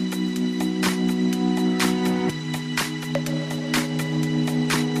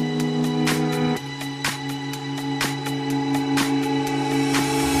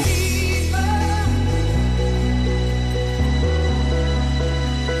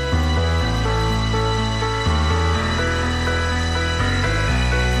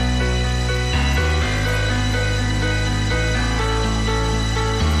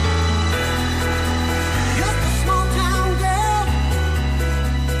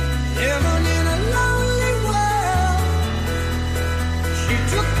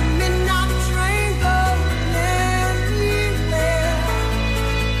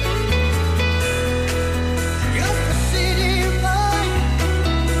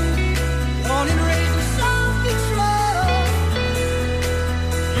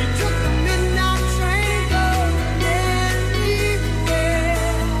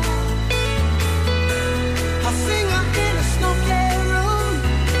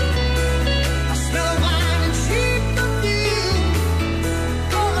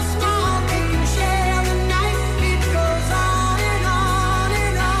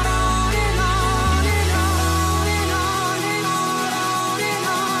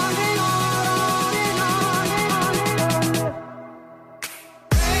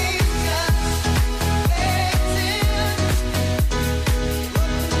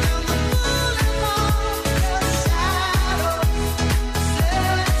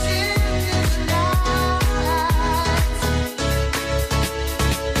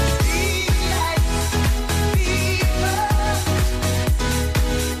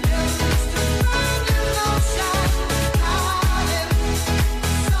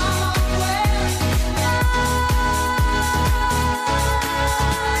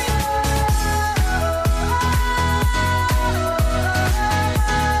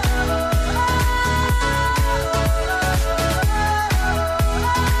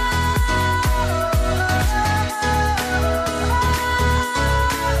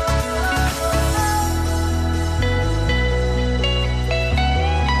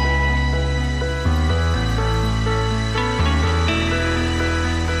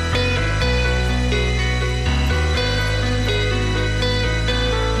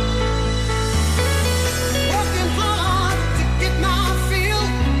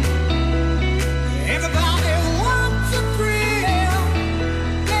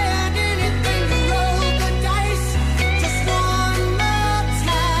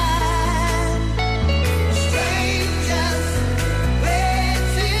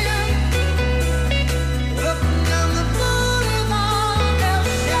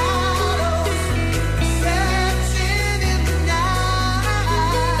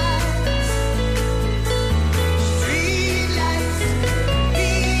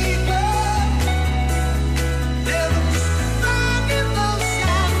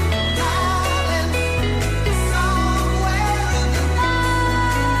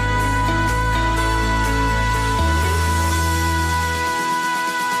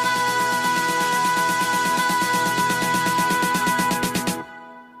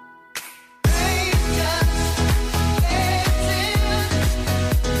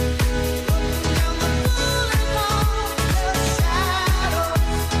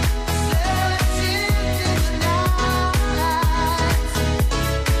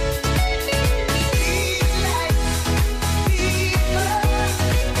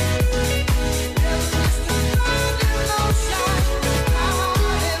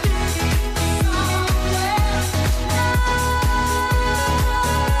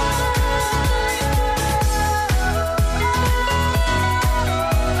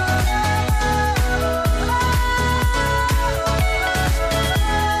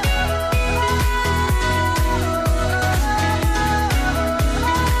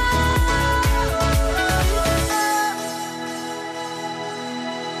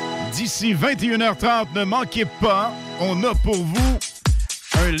 d'ici 21h30. Ne manquez pas, on a pour vous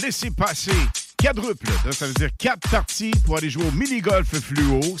un laissez-passer quadruple. Ça veut dire 4 parties pour aller jouer au mini-golf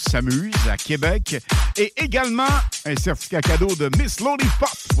fluo, s'amuse à Québec. Et également un certificat cadeau de Miss Lollipop.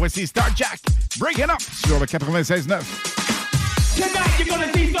 Voici Star Jack, Break It Up sur le 96.9. Tonight you're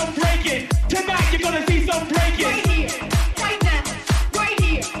gonna see some breaking. Tonight you're gonna see some breaking. Right here, right now, right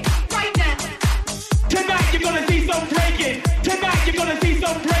here, right now. Tonight you're gonna see some breaking. Tonight you're gonna see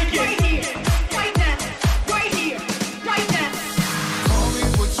some breaking. Right here, right now, right here, right now. Call me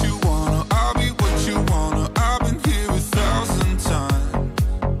what you wanna, I'll be what you wanna. I've been here 1,000 times.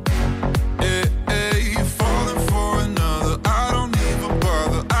 Hey, hey, you're falling for another. I don't even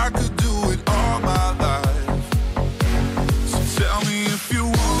bother. I could do it all my life. Tell me if you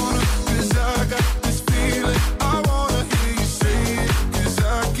wanna, 'cause I got this feeling. I wanna hear you say it, 'cause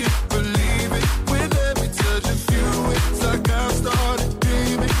I can't believe it. With every touch of you, it's like I started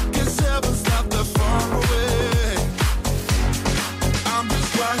dreaming. 'Cause heaven's not that far away. I'm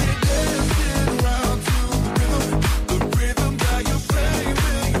just right here dancing around to the rhythm that you play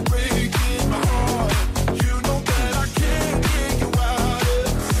when you're breaking my heart. You know that I can't get you out of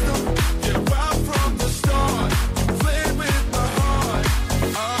the system. Yeah, right from the start, you played with my heart.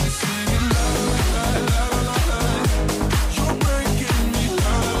 I'll be singing la la la la la la. You're breaking me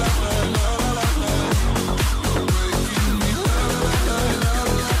la la la la la la la. You're breaking me la la la la la la la.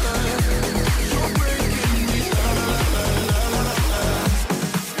 You're breaking me la la la la la la la.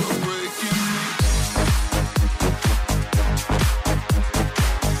 You're breaking me.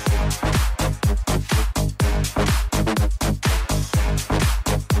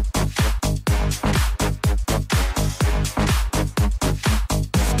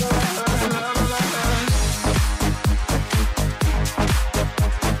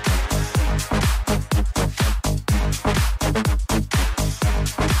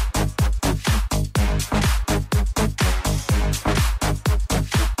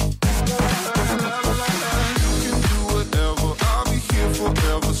 Whatever, I'll be here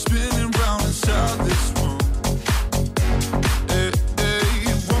forever, spinning round inside this room. Hey,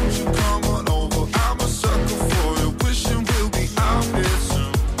 hey, won't you come on over? I'm a sucker for you, wishing we'll be out here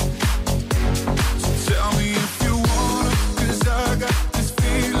soon. So tell me if you wanna, 'cause I got this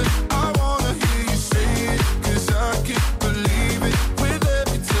feeling. I wanna hear you say it, 'cause I can't believe it. With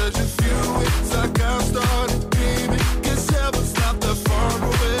every touch of you, it's like I started dreaming. 'Cause heaven's not that far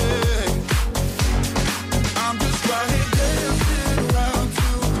away. I'm just right here dancing around to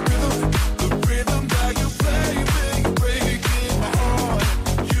the rhythm that you play when you're breaking my heart.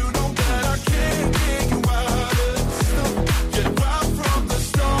 You know that I can't get you out of the system. Yeah, right from the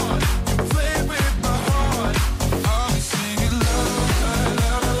start, you played with my heart. I'll be singing la la la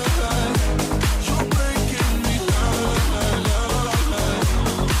la la la. You're breaking me la la la la la la.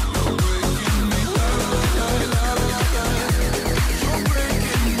 You're breaking me la la la la la la la. You're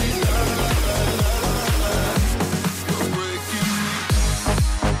breaking me la la la la la la la. You're breaking me.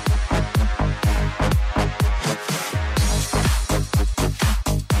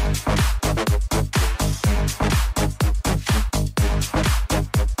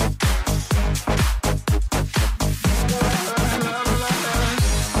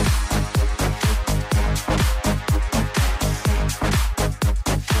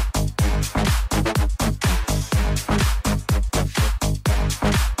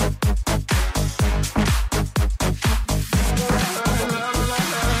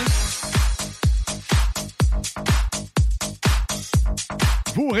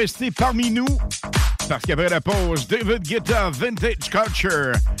 Vous restez parmi nous parce qu'après la pause, David Guetta, Vintage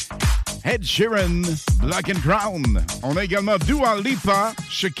Culture, Ed Sheeran, Black and Crown. On a également Dua Lipa,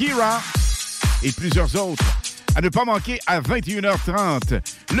 Shakira et plusieurs autres. À ne pas manquer à 21h30,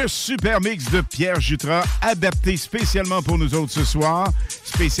 le super mix de Pierre Jutras, adapté spécialement pour nous autres ce soir.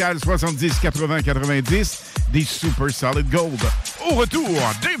 Spécial 70, 80, 90, des Super Solid Gold. Au retour,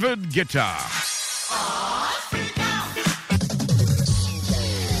 David Guetta.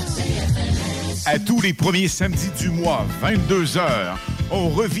 À tous les premiers samedis du mois, 22h, on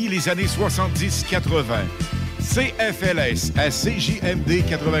revit les années 70-80. CFLS à CJMD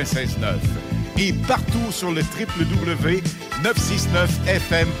 96.9 et partout sur le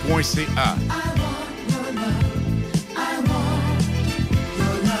www.969fm.ca.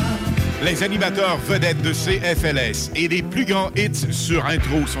 Les animateurs vedettes de CFLS et les plus grands hits sur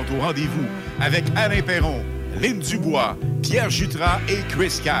intro sont au rendez-vous avec Alain Perron, Lynn Dubois, Pierre Jutras et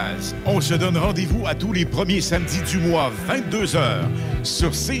Chris Caz. On se donne rendez-vous à tous les premiers samedis du mois, 22h,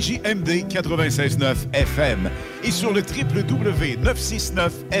 sur CJMD 96.9 FM et sur le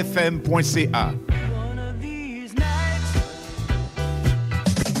www.969fm.ca.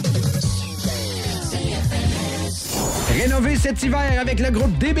 Rénovez cet hiver avec le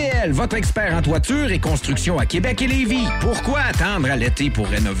groupe DBL, votre expert en toiture et construction à Québec et Lévis. Pourquoi attendre à l'été pour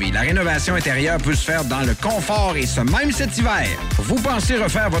rénover? La rénovation intérieure peut se faire dans le confort et ce même cet hiver. Vous pensez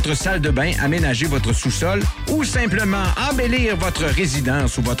refaire votre salle de bain, aménager votre sous-sol ou simplement embellir votre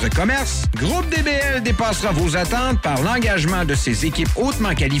résidence ou votre commerce? Groupe DBL dépassera vos attentes par l'engagement de ses équipes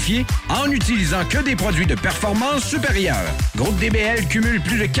hautement qualifiées en n'utilisant que des produits de performance supérieure. Groupe DBL cumule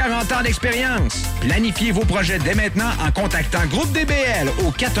plus de 40 ans d'expérience. Planifiez vos projets dès maintenant en contactant Groupe DBL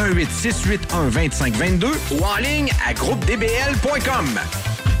au 418-681-2522 ou en ligne à groupedbl.com.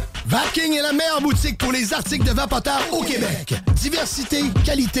 Vapking est la meilleure boutique pour les articles de vapoteurs au Québec. Diversité,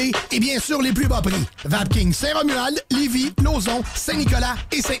 qualité et bien sûr les plus bas prix. Vapking Saint-Romuald, Lévis, Lauson, Saint-Nicolas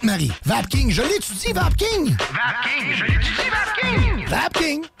et Sainte-Marie. Vapking, je l'étudie, Vapking! Vapking, je l'étudie, Vapking!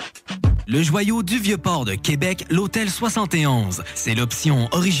 Vapking! Le joyau du Vieux-Port de Québec, l'Hôtel 71. C'est l'option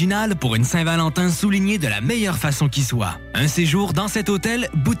originale pour une Saint-Valentin soulignée de la meilleure façon qui soit. Un séjour dans cet hôtel,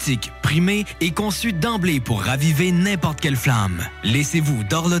 boutique, primé et conçu d'emblée pour raviver n'importe quelle flamme. Laissez-vous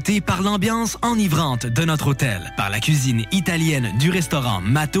dorloter par l'ambiance enivrante de notre hôtel, par la cuisine italienne du restaurant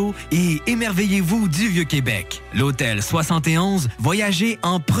Mato et émerveillez-vous du Vieux-Québec. L'Hôtel 71, voyagez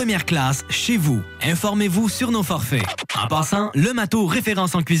en première classe chez vous. Informez-vous sur nos forfaits. En passant, le Mato,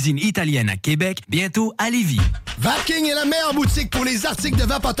 référence en cuisine italienne à Québec, bientôt à Lévis. Vapking est la meilleure boutique pour les articles de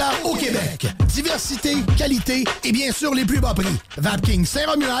vapoteurs au Québec. Diversité, qualité et bien sûr les plus bas prix. Vapking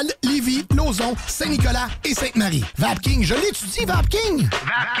Saint-Romuald, Lévis, Lauson, Saint-Nicolas et Sainte-Marie. Vapking, je l'étudie, Vapking!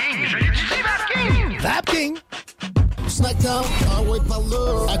 Vapking, je l'étudie, Vapking! Vapking! Snackdown, ah ouais, par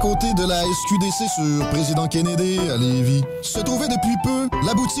là. À côté de la SQDC sur Président Kennedy à Lévis, se trouvait depuis peu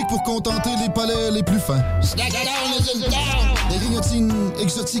la boutique pour contenter les palais les plus fins. Snackdown is in town! Des grignotines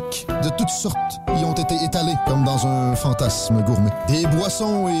exotiques de toutes sortes y ont été étalées comme dans un fantasme gourmet. Des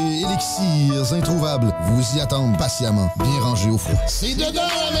boissons et élixirs introuvables vous y attendent patiemment, bien rangés au froid. C'est dedans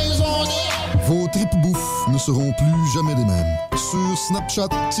la maison! Vos tripes bouffe ne seront plus jamais les mêmes. Sur Snapchat,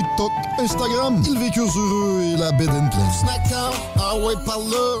 TikTok, Instagram, ils vécurent heureux et la bed and pleine. Snackdown, ah ouais, par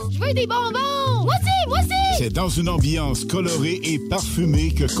là! Je veux des bonbons! Voici! C'est dans une ambiance colorée et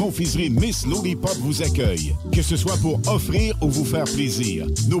parfumée que Confiserie Miss Lollipop vous accueille. Que ce soit pour offrir ou vous faire plaisir,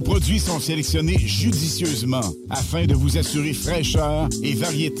 nos produits sont sélectionnés judicieusement afin de vous assurer fraîcheur et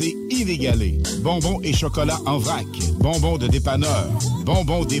variété inégalée. Bonbons et chocolat en vrac, bonbons de dépanneur,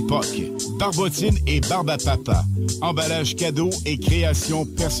 bonbons d'époque, barbotines et barbe à papa, emballage cadeau et création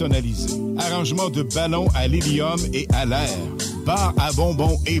personnalisée, arrangement de ballons à l'hélium et à l'air, bar à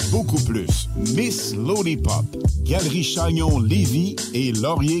bonbons et beaucoup plus. Miss Lollipop, Galerie Chagnon Lévis et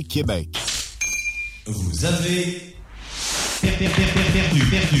Laurier Québec. Vous avez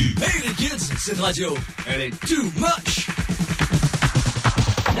perdu. Hey les kids, cette radio, elle est too much.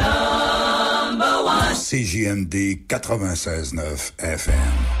 Number one. CJMD 96.9 FM.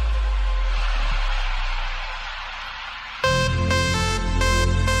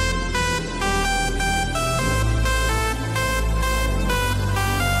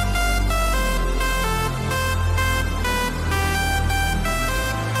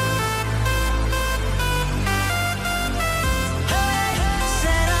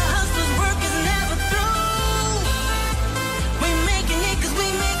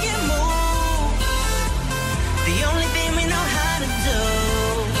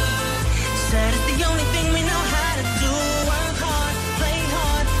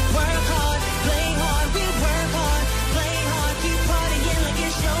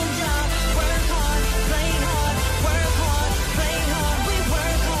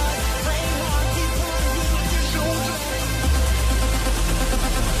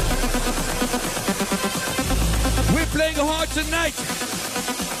 Tonight.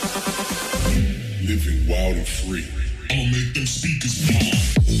 Living wild and free. I'ma make them speakers pop.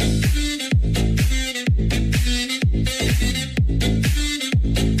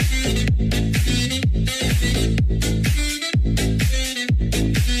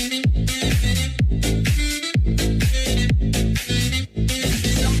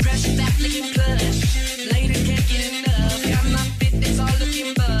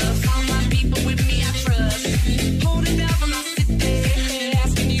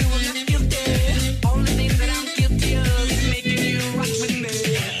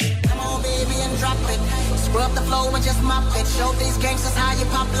 Show these gangsters how you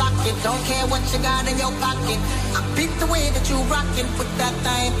pop lock it. Don't care what you got in your pocket. I beat the way that you rockin' with that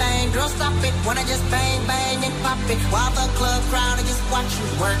thing. Girl, stop it. Wanna just bang, bang and pop it. While the club crowd and just watch you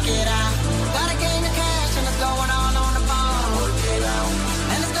work it out. Gotta gain the cash and it's going on the ball. Work it out.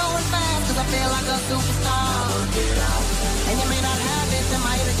 And it's going fast cause I feel like a superstar. Work it out. And you may not have it, it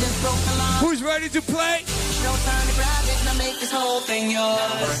might have just broke the law. Who's ready to play? It's your time to grab it, now make this whole thing yours.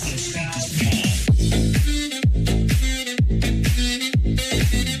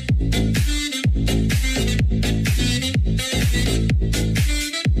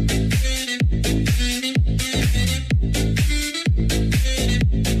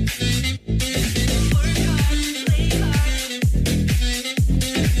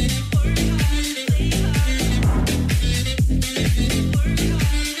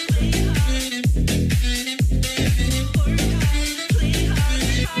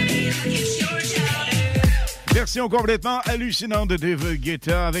 Version complètement hallucinante de David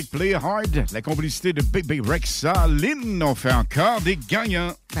Guetta avec Play Hard, la complicité de Big Rexha. Lynn, on fait encore des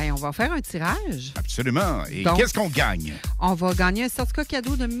gagnants. Ben, on va faire un tirage. Absolument. Et Donc, qu'est-ce qu'on gagne? On va gagner un certificat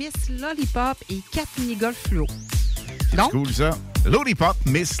cadeau de Miss Lollipop et 4 mini-golf fluo. C'est cool, ça. Lollipop,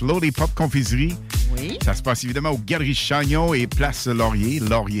 Miss Lollipop Confiserie. Oui. Ça se passe évidemment aux Galeries Chagnon et Place Laurier,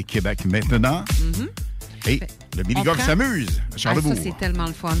 Laurier, Québec maintenant. Et le mini-golf s'amuse à Charlebourg. Ça, c'est tellement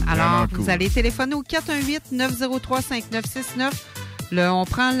le fun. Vraiment Alors, cool. vous allez téléphoner au 418-903-5969. On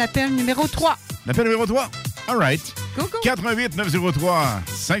prend l'appel numéro 3. L'appel numéro 3. All right. Go, go.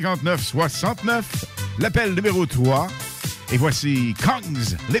 418-903-5969. L'appel numéro 3. Et voici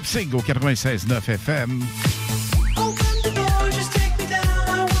Kongs, Lip Sync au 96.9 FM. Open the door, just take me down.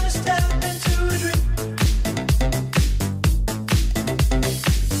 I wanna step into a dream.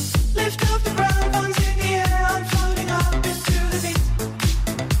 Lift up the ground, arms in the air. I'm floating up into the beat.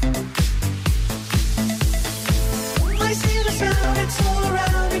 I see the sound, it's all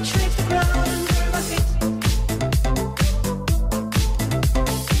around. It shakes the ground under my feet.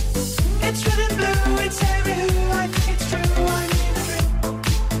 It's red and blue, it's everywhere. I think it's true. I'm in a dream.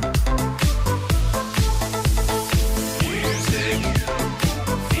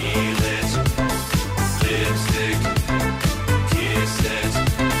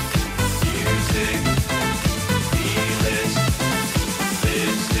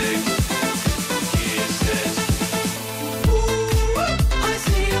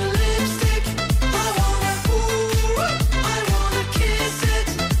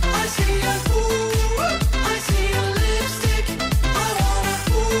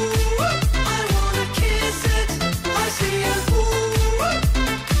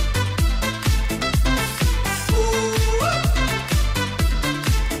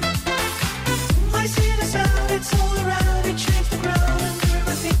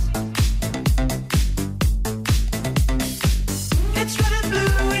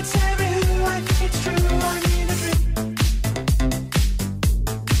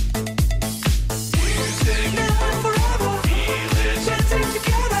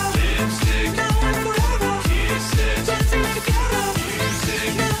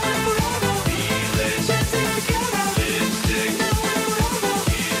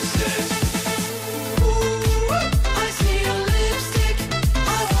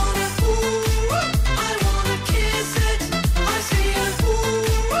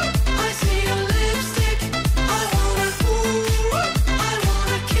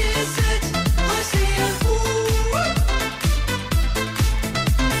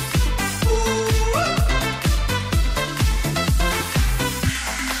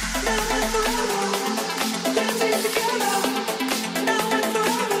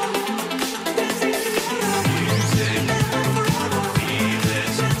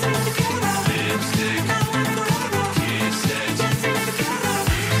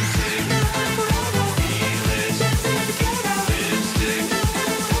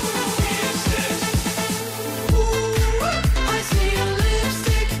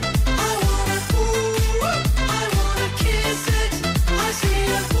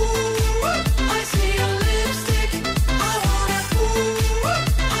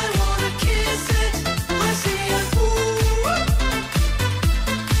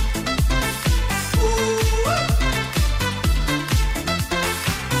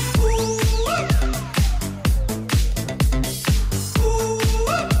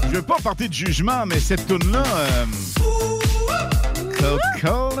 porter de jugement, mais cette toune-là,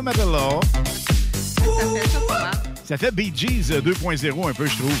 Coco Madelo, ça fait Bee Gees 2.0 un peu,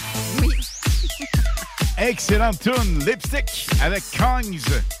 je trouve. Oui. Excellente toune, Lipstick avec Kongs.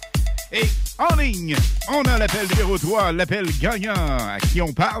 Et en ligne, on a l'appel numéro 3, l'appel gagnant. À qui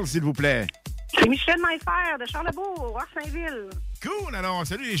on parle, s'il vous plaît? C'est Michel Maillefer de Charlebourg, Ars-Saint-Ville. Cool! Alors,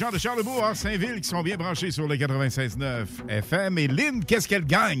 salut les gens de Charlebourg, Ars-Saint-Ville qui sont bien branchés sur le 96.9 FM. Et Lynn, qu'est-ce qu'elle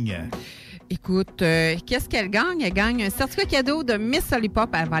gagne? Écoute, qu'est-ce qu'elle gagne? Elle gagne un certificat cadeau de Miss Lollipop.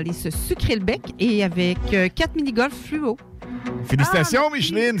 Elle va aller se sucrer le bec et avec 4 mini-golf fluo. Félicitations,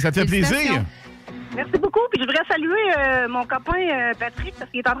 Micheline, ça te fait plaisir? Merci beaucoup. Puis je voudrais saluer mon copain Patrick,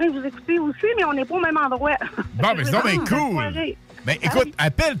 parce qu'il est en train de vous écouter aussi, mais on n'est pas au même endroit. Bon, mais c'est donc bien cool. Ben, écoute,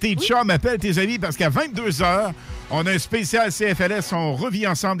 appelle tes chums, appelle tes amis, parce qu'à 22h, on a un spécial CFLS. On revit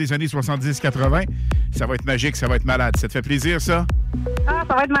ensemble des années 70-80. Ça va être magique, ça va être malade. Ça te fait plaisir, ça? Ah,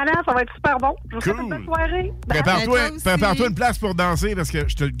 ça va être malade, ça va être super bon. Je vous souhaite une bonne soirée. Prépare-toi une place pour danser, parce que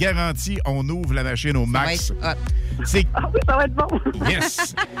je te le garantis, on ouvre la machine au max. Ah oui, ça va être bon.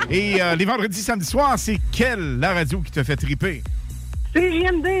 Yes! Et les vendredis, samedis soirs, c'est quelle la radio qui te fait triper? C'est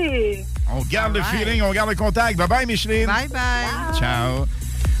JMD. On garde le feeling, on garde le contact. Bye-bye, Micheline. Bye-bye. Ciao.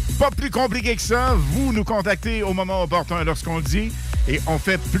 Pas plus compliqué que ça. Vous nous contactez au moment opportun lorsqu'on le dit. Et on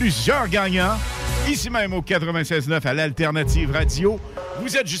fait plusieurs gagnants. Ici même au 96.9 à l'Alternative Radio.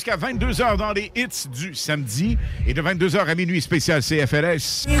 Vous êtes jusqu'à 22h dans les hits du samedi. Et de 22h à minuit, spécial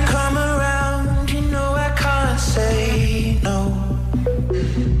CFLS. You come around, you know I can't say no.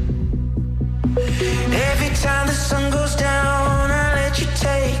 Every time the sun goes down, I let you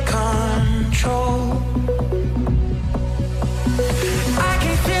take control. I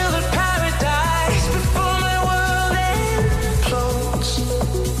can feel the paradise before my world implodes.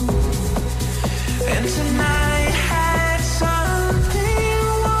 And tonight had something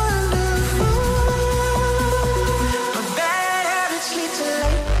wonderful. My bad habits lead to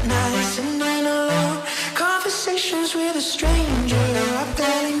late nights and night alone. Conversations with a stranger I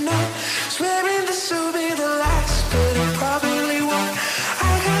barely know. Swearing this will be the last, but it probably won't.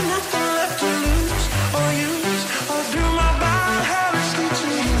 I got nothing left to lose or use, or do my bad habits lead to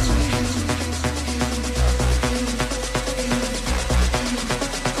you?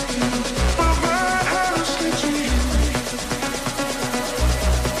 My bad habits lead to you.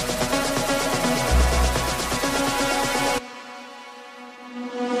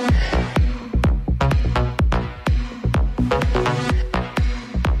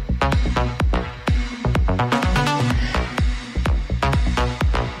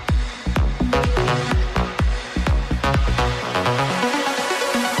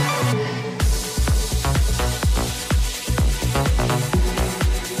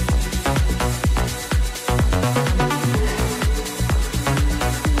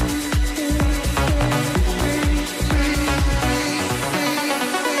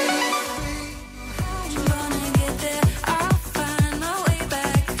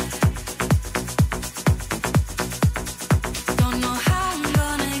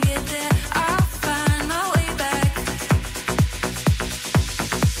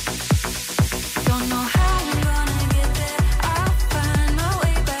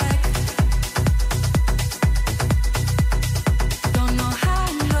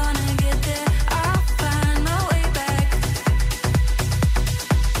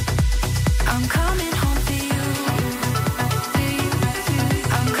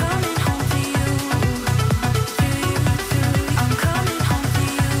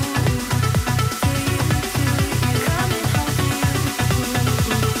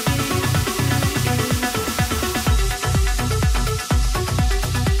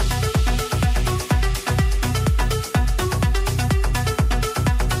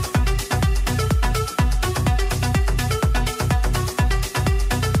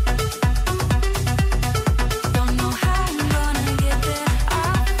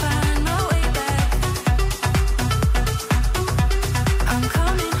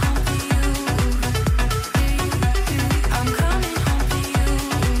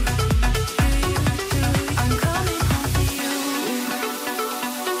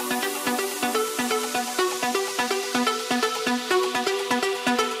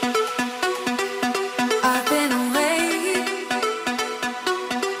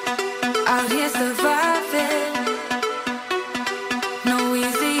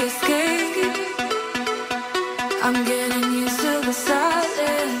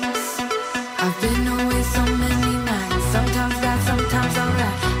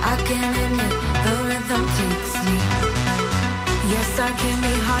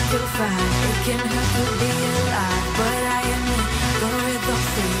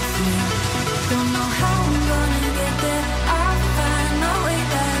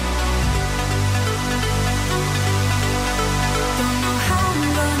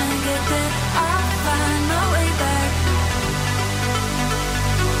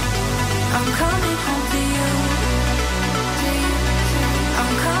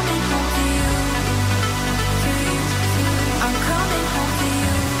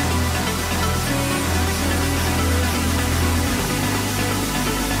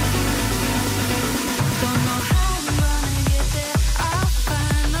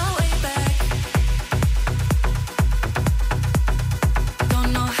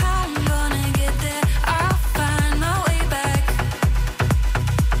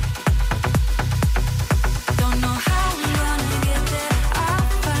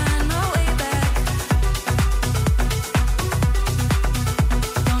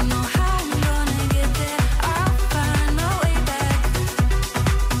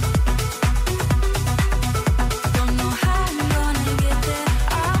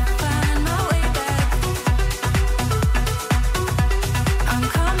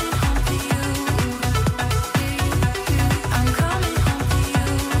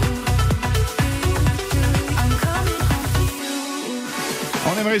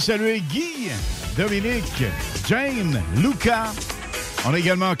 saluer Guy, Dominique, Jane, Lucas. On a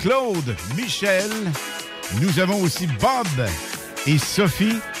également Claude, Michel. Nous avons aussi Bob et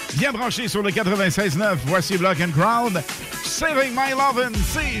Sophie. Bien branchés sur le 96.9. Voici Block and Crowd. Saving My Lovin',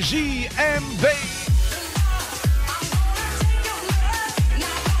 CJMD.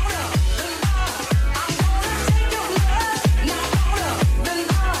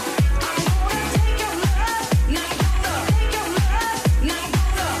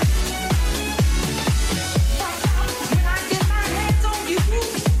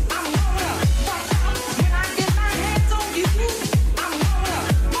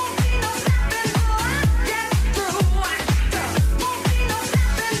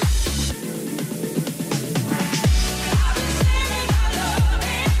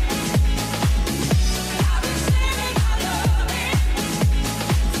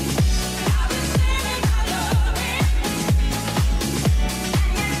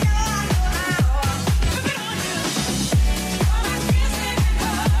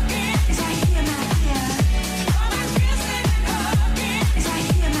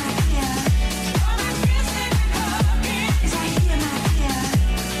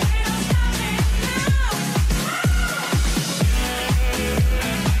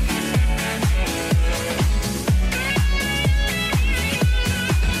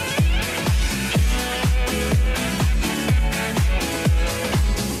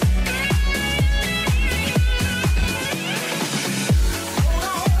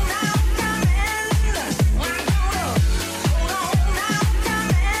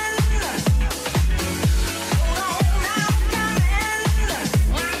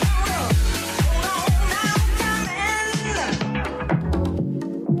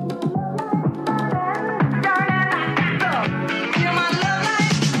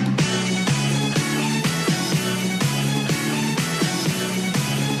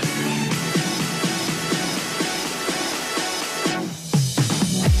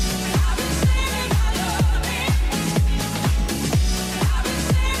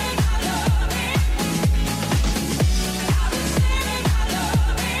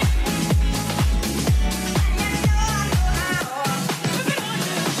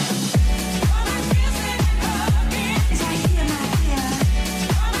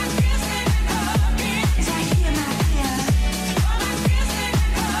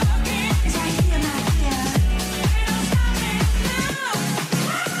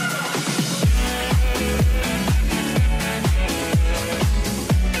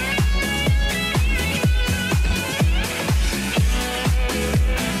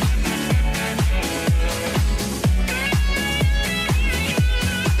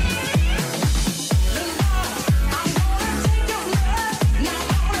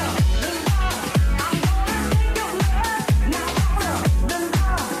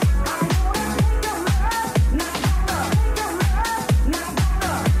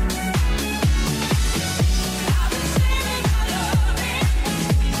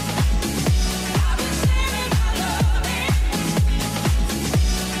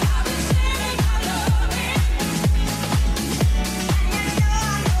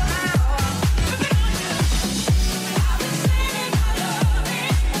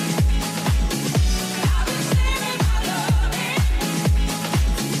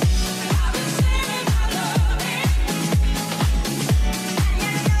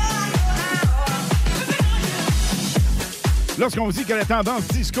 Lorsqu'on vous dit que la tendance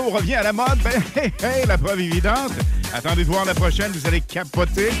disco revient à la mode, ben, la preuve évidente. Attendez de voir la prochaine, vous allez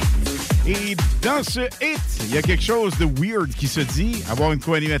capoter. Et dans ce hit, il y a quelque chose de weird qui se dit. Avoir une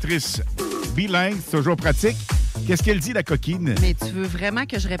co-animatrice bilingue, c'est toujours pratique. Qu'est-ce qu'elle dit, la coquine? Mais tu veux vraiment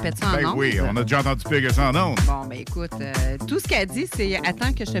que je répète ça en ondes? Oui, on a déjà entendu pire que ça en ondes. Bon, ben écoute, tout ce qu'elle dit, c'est «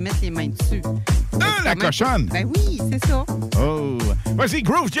 Attends que je te mette les mains dessus ». La cochonne! Ben oui, c'est ça. Oh! Voici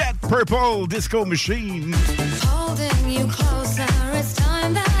Groove Jet, Purple Disco Machine. Holding you closer, it's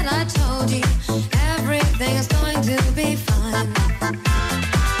time that I told you everything is going to be fine.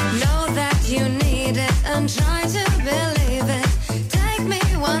 Know that you need it and try to believe it. Take me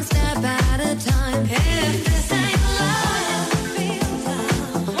one step at a time. If this ain't love,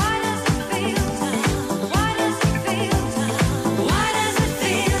 why does it feel down? Why does it feel down? Why does it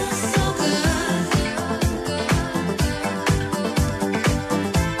feel so good?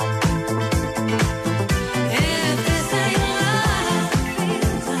 If this ain't love,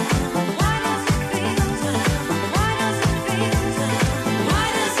 why does it feel down? Why does it feel down? Why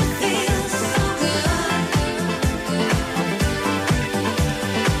does it feel so good?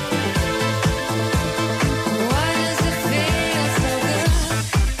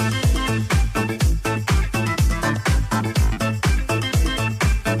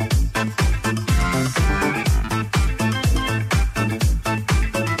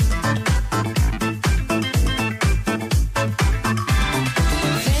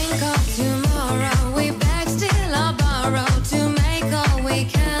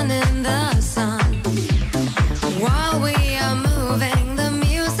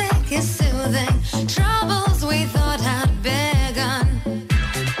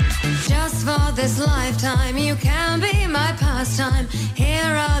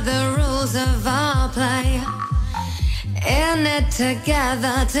 of our play. In it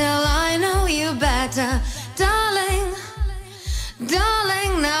together till I know you better. Darling,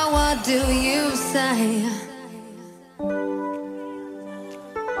 darling, now what do you say?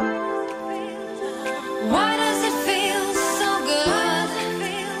 Why does it feel so good?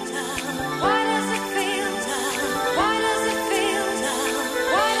 Why does it feel? Why does it feel?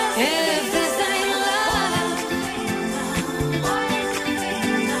 If this ain't love,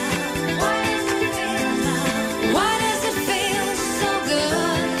 why does it feel so good?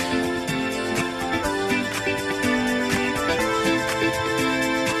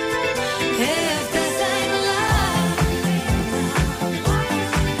 If this ain't love,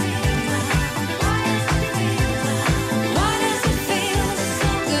 why does it feel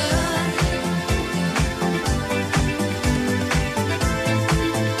so good?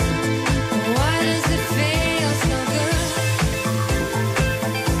 Why does it feel so good?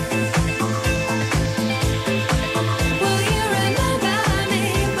 Will you remember me,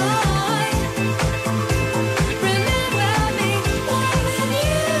 boy? Remember me, boy, with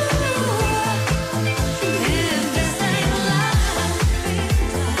you. If this ain't love,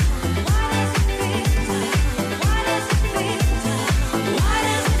 why does it feel? Why does it feel? Why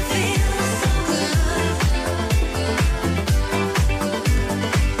does it feel so good?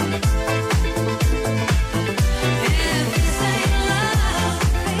 If this ain't love,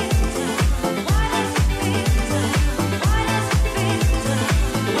 why does it feel? Why does it feel?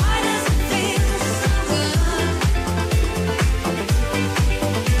 Why does it feel so good?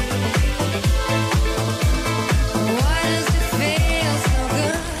 Why does it feel so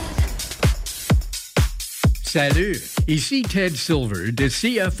good? Salut, ici Ted Silver de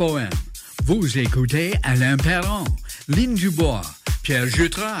CFOM. Vous écoutez Alain Perron, Lynn Dubois, Pierre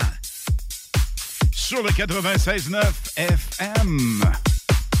Jutras. Sur le 96.9 FM.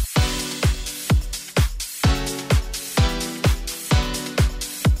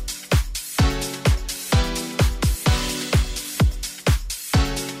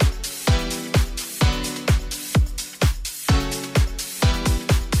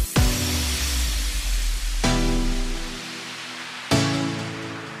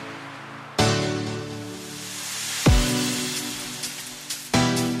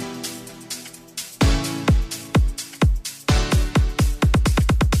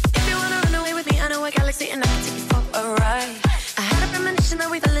 If you wanna run away with me, I know a galaxy and I can take you for a ride. I had a premonition that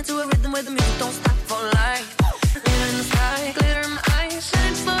we fell into a rhythm where the music don't stop for life. Glitter in the sky, glitter in my eyes,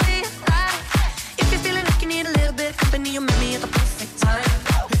 shining slowly. If you're feeling like you need a little bit of company, you met me at the perfect time.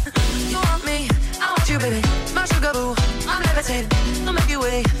 You want me, I want you, baby. My sugar boo, I'm levitating. The Milky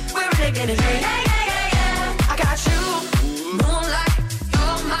Way, we're renegading. Yeah, yeah, yeah, yeah. I got you, moonlight,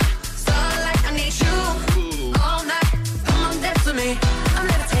 you're my starlight. I need you all night. Come on, dance with me. I'm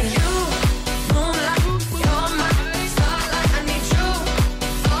levitating. You, moonlight, you're my starlight. I need you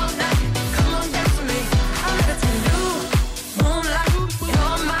all night. Come on, dance with me. I'm levitating. You, moonlight,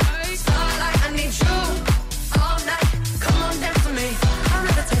 you're my starlight. I need you all night. Come on, dance with me. I'm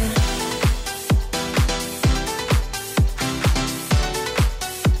levitating.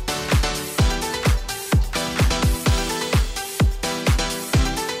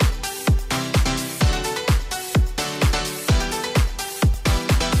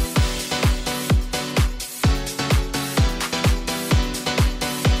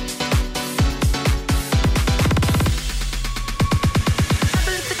 I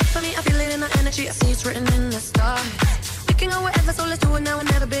feel it's good for me, I feel it in the energy, I see it's written in the stars. We can go wherever, so let's do it now and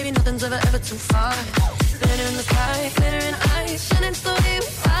never, baby, nothing's ever, ever too far. Glitter in the sky, glitter in eyes, shining slowly we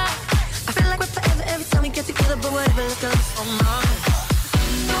fly. I feel like we're forever every time we get together, but whatever, let's go on mine.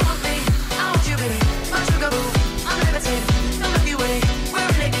 You want me, I want you, baby, my sugar boo, I'm levitating, the Milky Way, we're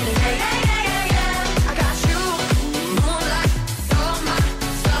renegading. Yeah, yeah, yeah, yeah, yeah. I got you, moonlight, you're my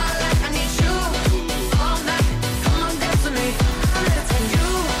starlight. I need you all night. Come on, dance with me. I'm levitating. You,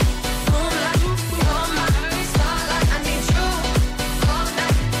 moonlight, you're my starlight. I need you all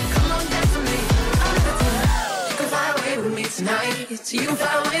night. Come on, dance with me. I'm levitating. You can fly away with me tonight. You can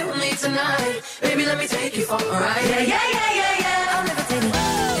fly away with me tonight. Baby, let me take you for a ride. Yeah, yeah, yeah, yeah, yeah. I'm levitating.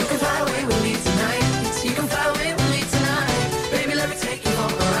 You can fly away with me tonight. You can fly away with me tonight. Baby, let me take you for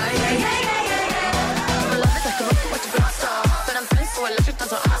a ride. Yeah, yeah, yeah, yeah, yeah. My love is like a rocket with your blast off, but I'm feeling so electric,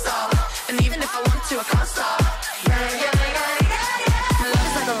 that's what I saw. And even if I want to, I can't stop. Yeah, yeah, yeah, yeah, yeah. My love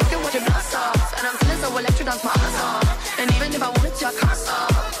is like a rocket with your blast off, and I'm feeling so electric, that's my ass off. And even if I wanted to, I can't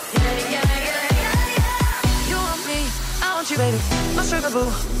stop. Yeah, yeah, yeah, yeah, yeah. You want me, I want you, baby. My sugar boo,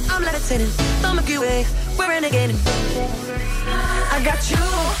 I'm levitating. The Milky Way, we're renegading. I got you,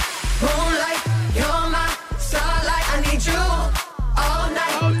 moonlight, you're my starlight. I need you all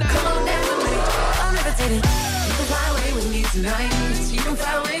night. Come on, dance with me. You can fly away with me tonight. You can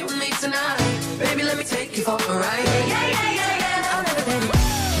fly away with me tonight. Baby, let me take you for a ride. Yeah. I'm levitating. You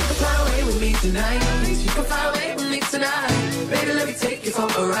can fly away with me tonight. You can fly away with me tonight. Baby, let me take you for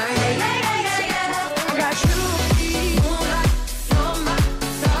a ride. Yeah. I got you. Moonlight, moonlight,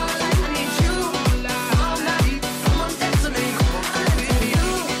 starlight. I need you all night. Come on, dance with me. I'm levitating. You,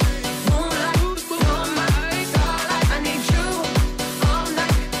 moonlight, moonlight, starlight. I need you all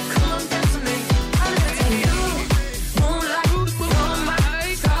night. Come on, dance with me. I'm levitating. You, moonlight,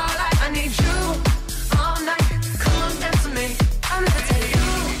 moonlight, starlight. I need you all night. Come on, dance with me. I'm levitating. You,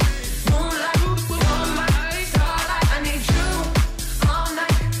 moonlight, moonlight, starlight. I need you all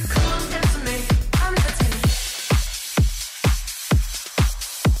night. Come on, dance with me. I'm levitating.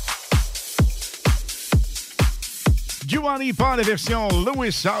 Giovanni Paul, la version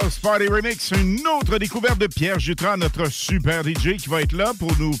Louis House Party Remix. Une autre découverte de Pierre Jutras, notre super DJ, qui va être là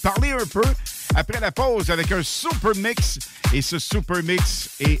pour nous parler un peu après la pause avec un super mix. Et ce super mix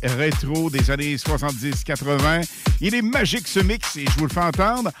est rétro des années 70-80. Il est magique, ce mix, et je vous le fais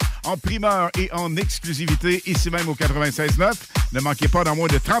entendre en primeur et en exclusivité, ici même au 96.9. Ne manquez pas dans moins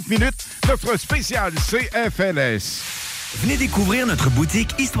de 30 minutes notre spécial CFLS. Venez découvrir notre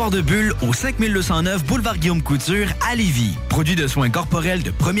boutique Histoire de Bulle au 5209 Boulevard Guillaume Couture à Lévis. Produit de soins corporels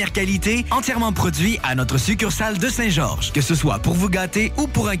de première qualité, entièrement produit à notre succursale de Saint-Georges. Que ce soit pour vous gâter ou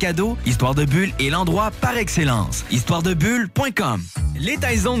pour un cadeau, Histoire de Bulle est l'endroit par excellence. Histoiredebulle.com. Les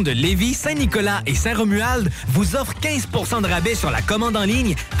Taizones de Lévis, Saint-Nicolas et Saint-Romuald vous offrent 15 % de rabais sur la commande en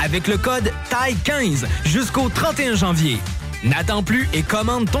ligne avec le code TAI15 jusqu'au 31 janvier. N'attends plus et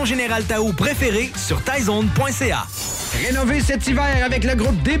commande ton Général Tao préféré sur taizone.ca. Rénovez cet hiver avec le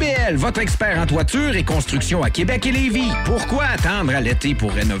groupe DBL, votre expert en toiture et construction à Québec et Lévis. Pourquoi attendre à l'été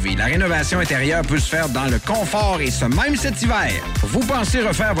pour rénover? La rénovation intérieure peut se faire dans le confort et ce même cet hiver. Vous pensez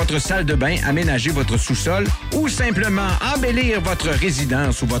refaire votre salle de bain, aménager votre sous-sol ou simplement embellir votre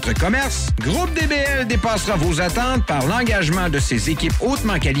résidence ou votre commerce? Groupe DBL dépassera vos attentes par l'engagement de ses équipes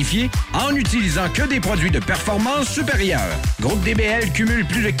hautement qualifiées en n'utilisant que des produits de performance supérieure. Groupe DBL cumule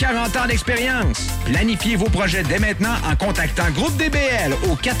plus de 40 ans d'expérience. Planifiez vos projets dès maintenant en contactant Groupe DBL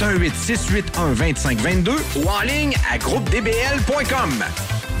au 418-681-2522 ou en ligne à groupedbl.com.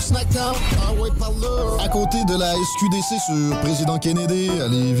 À côté de la SQDC sur Président Kennedy à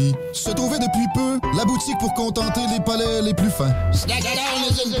Lévis, se trouvait depuis peu la boutique pour contenter les palais les plus fins. Des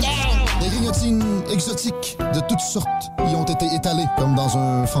grignotines exotiques de toutes sortes y ont été étalées comme dans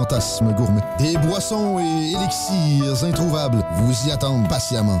un fantasme gourmet. Des boissons et élixirs introuvables vous y attendent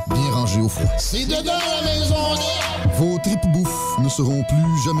patiemment, bien rangés au froid. C'est dedans la maison! Vos tripes bouffe ne seront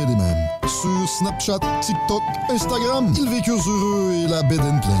plus jamais les mêmes. Sur Snapchat, TikTok, Instagram, ils vécurent heureux et la bed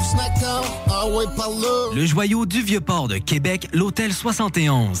and pleine. Le joyau du Vieux-Port de Québec, l'Hôtel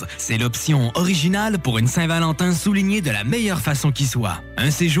 71. C'est l'option originale pour une Saint-Valentin soulignée de la meilleure façon qui soit. Un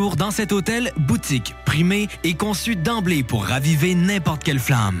séjour dans cet hôtel, boutique, primé et conçu d'emblée pour raviver n'importe quelle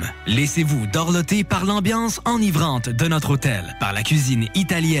flamme. Laissez-vous dorloter par l'ambiance enivrante de notre hôtel, par la cuisine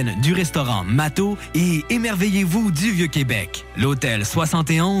italienne du restaurant Mato et émerveillez-vous du Vieux-Québec. L'Hôtel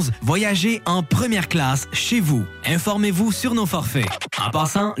 71, voyagez en première classe chez vous. Informez-vous sur nos forfaits. En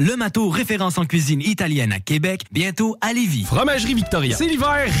passant, le Mato, référence en cuisine italienne à Québec, bientôt à Lévis. Fromagerie Victoria. C'est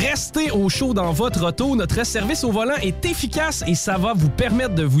l'hiver, restez au chaud dans votre auto. Notre service au volant est efficace et ça va vous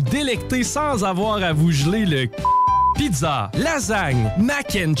permettre de vous délecter sans avoir à vous geler le pizza, lasagne,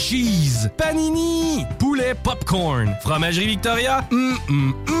 mac and cheese, panini, poulet popcorn. Fromagerie Victoria,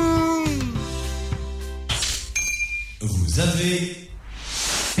 Vous avez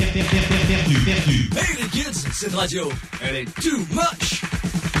perdu. Hey les kids, cette radio, elle est too much.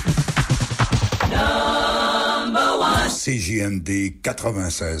 CJMD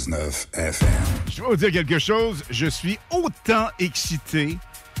 96.9 FM. Je vais vous dire quelque chose. Je suis autant excité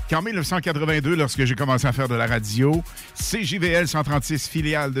qu'en 1982, lorsque j'ai commencé à faire de la radio, CJVL 136,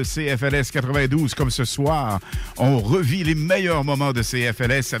 filiale de CFLS 92, comme ce soir, on revit les meilleurs moments de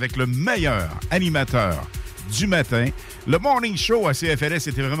CFLS avec le meilleur animateur du matin. Le morning show à CFLS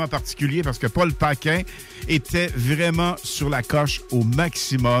était vraiment particulier parce que Paul Paquin était vraiment sur la coche au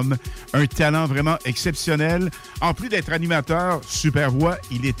maximum. Un talent vraiment exceptionnel. En plus d'être animateur, super voix,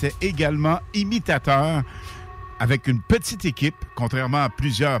 il était également imitateur avec une petite équipe, contrairement à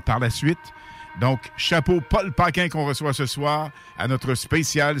plusieurs par la suite. Donc, chapeau Paul Paquin qu'on reçoit ce soir à notre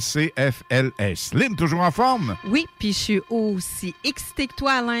spécial CFLS. Lynn, toujours en forme? Oui, puis je suis aussi excitée que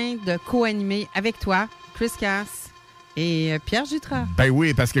toi, Alain, de co-animer avec toi, Chris Cass et Pierre Jutras. Ben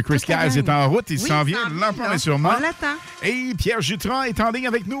oui, parce que Chris Cass est en route, il s'en vient lentement mais sûrement. On l'attend. Et Pierre Jutras est en ligne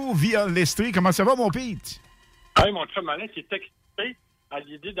avec nous via l'Estrie. Comment ça va, mon Pete? Hey, mon chum Alain, qui est excité. à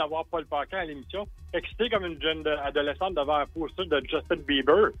l'idée d'avoir Paul Paquin à l'émission, excité comme une jeune adolescente devant un poster de Justin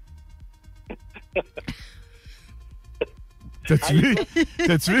Bieber. T'as-tu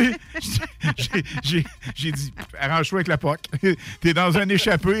vu? J'ai dit, arrange-toi avec la POC. T'es dans un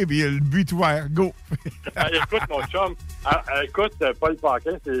échappé, puis le but ouvert. Go! Écoute, mon chum, écoute, Paul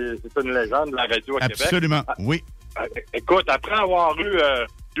Paquin, c'est une légende de la radio à Québec. Absolument, oui. Écoute, après avoir eu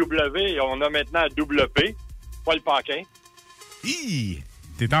W, on a maintenant WP, Paul Paquin.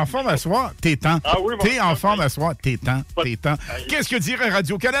 T'es en forme à soir? T'es temps. Ah oui, T'es en forme à soir? T'es temps. Qu'est-ce que dirait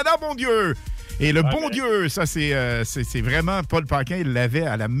Radio-Canada, mon Dieu? Et le bon Dieu, ça, c'est vraiment Paul Paquin, il l'avait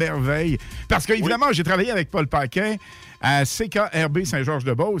à la merveille. Parce que, évidemment, j'ai travaillé avec Paul Paquin à CKRB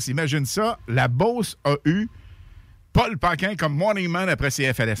Saint-Georges-de-Beauce. Imagine ça, la Beauce a eu Paul Paquin comme morning man après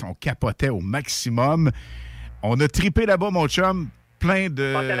CFLS. On capotait au maximum. On a tripé là-bas, mon chum, plein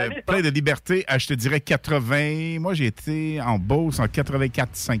de liberté. Je te dirais 80. Moi, j'ai été en Beauce en 84,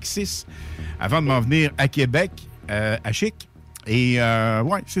 5, 6 avant de m'en venir à Québec, à Chic. Et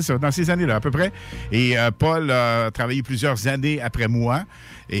ouais, c'est ça, dans ces années-là à peu près. Et Paul a travaillé plusieurs années après moi.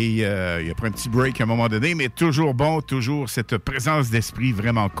 Et il a pris un petit break à un moment donné, mais toujours bon, toujours cette présence d'esprit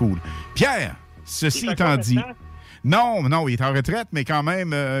vraiment cool. Pierre, ceci étant dit... Non, il est en retraite, mais quand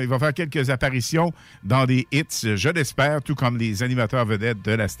même, il va faire quelques apparitions dans des hits, je l'espère, tout comme les animateurs vedettes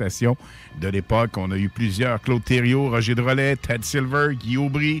de la station de l'époque. On a eu plusieurs, Claude Thériault, Roger Drolet, Ted Silver, Guy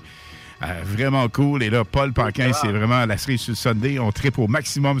Aubry. Vraiment cool. Et là, Paul Paquin, c'est vraiment la série sur le Sunday. On tripe au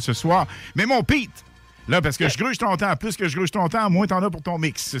maximum ce soir. Mais mon Pete, là, parce que je gruge ton temps, plus que je gruge ton temps, moins t'en as pour ton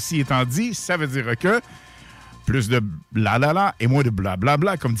mix. Ceci étant dit, ça veut dire que plus de blablabla et moins de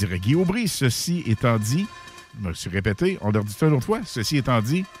blablabla, comme dirait Guy Aubry. Ceci étant dit, je me suis répété, on leur dit ça une autre fois. Ceci étant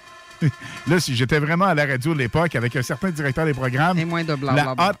dit, là, si j'étais vraiment à la radio de l'époque avec un certain directeur des programmes, et moins de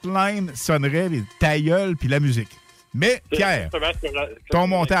blablabla, la hotline sonnerait, les ta gueule puis la musique. Mais, Pierre, ton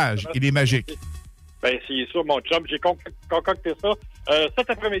montage, il est magique. Ben, c'est ça, mon chum. J'ai concocté ça cet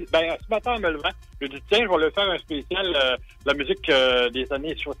après-midi. Ben, ce matin, en me levant, je dis, tiens, je vais le faire un spécial, la musique des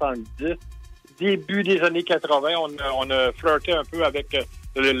années 70, début des années 80. On a flirté un peu avec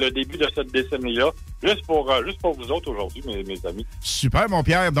le début de cette décennie-là. Juste pour vous autres aujourd'hui, mes amis. Super, mon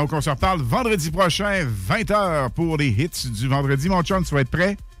Pierre. Donc, on se reparle vendredi prochain, 20h, pour les hits du vendredi. Mon chum, tu vas être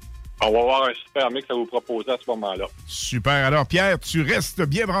prêt? On va avoir un super mix à vous proposer à ce moment-là. Super. Alors, Pierre, tu restes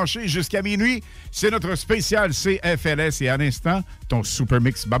bien branché jusqu'à minuit. C'est notre spécial CFLS et à l'instant, ton super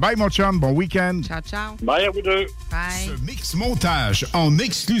mix. Bye-bye, mon chum. Bon week-end. Ciao, ciao. Bye à vous deux. Bye. Ce mix montage en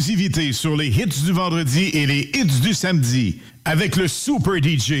exclusivité sur les hits du vendredi et les hits du samedi avec le super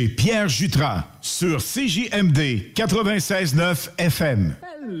DJ Pierre Jutras sur CJMD 96.9 FM.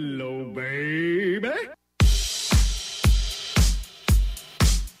 Hello, baby.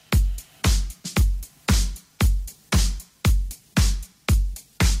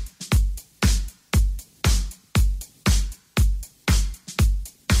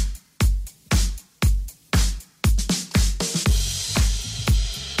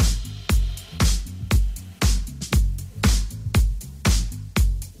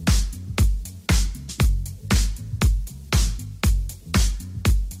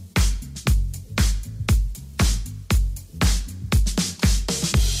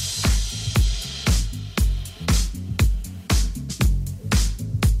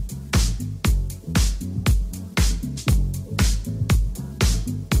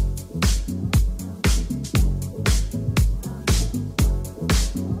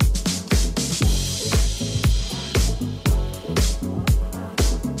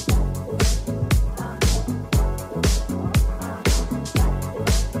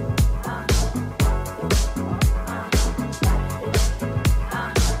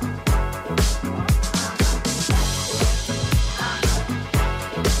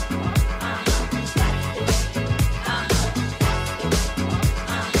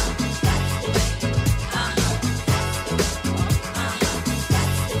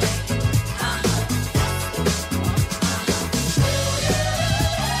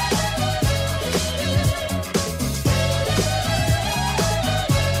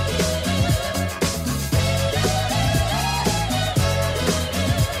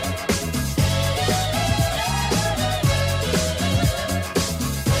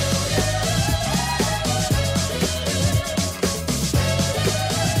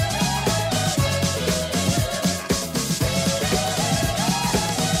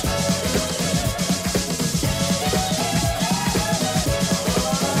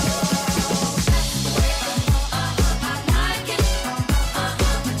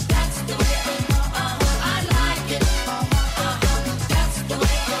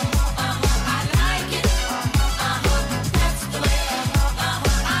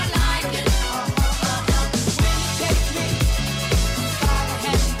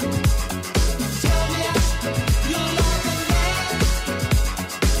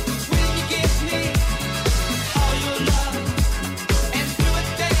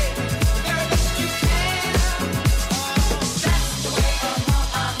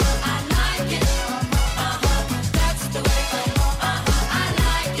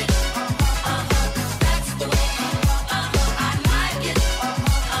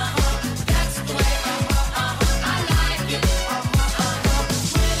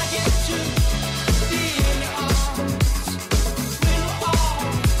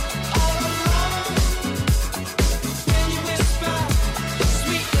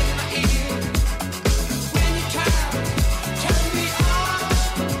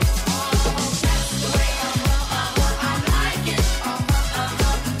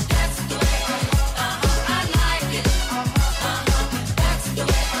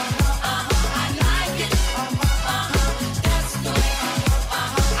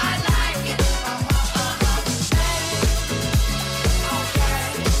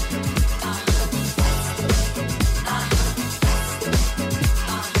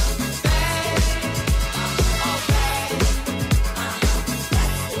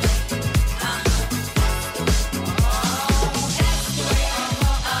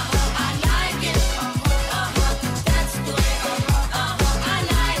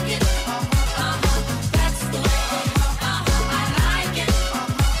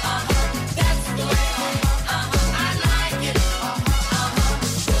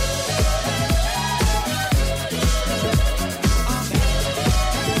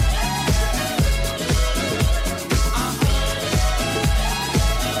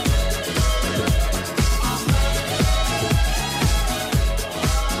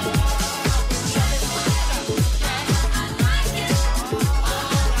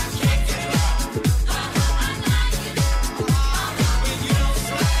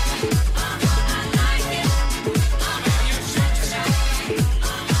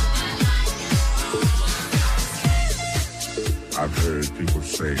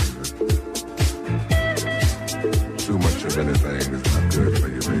 good for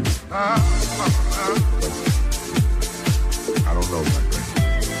you, baby. I don't know, my friend.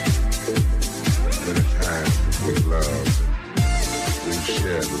 Many times we love, we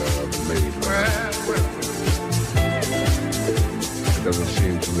shared love, and made love. It doesn't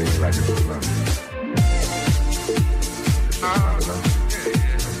seem to me like it's enough. It's not enough.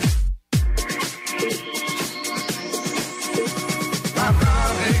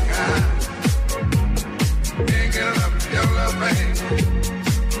 I can't get enough of your love, baby.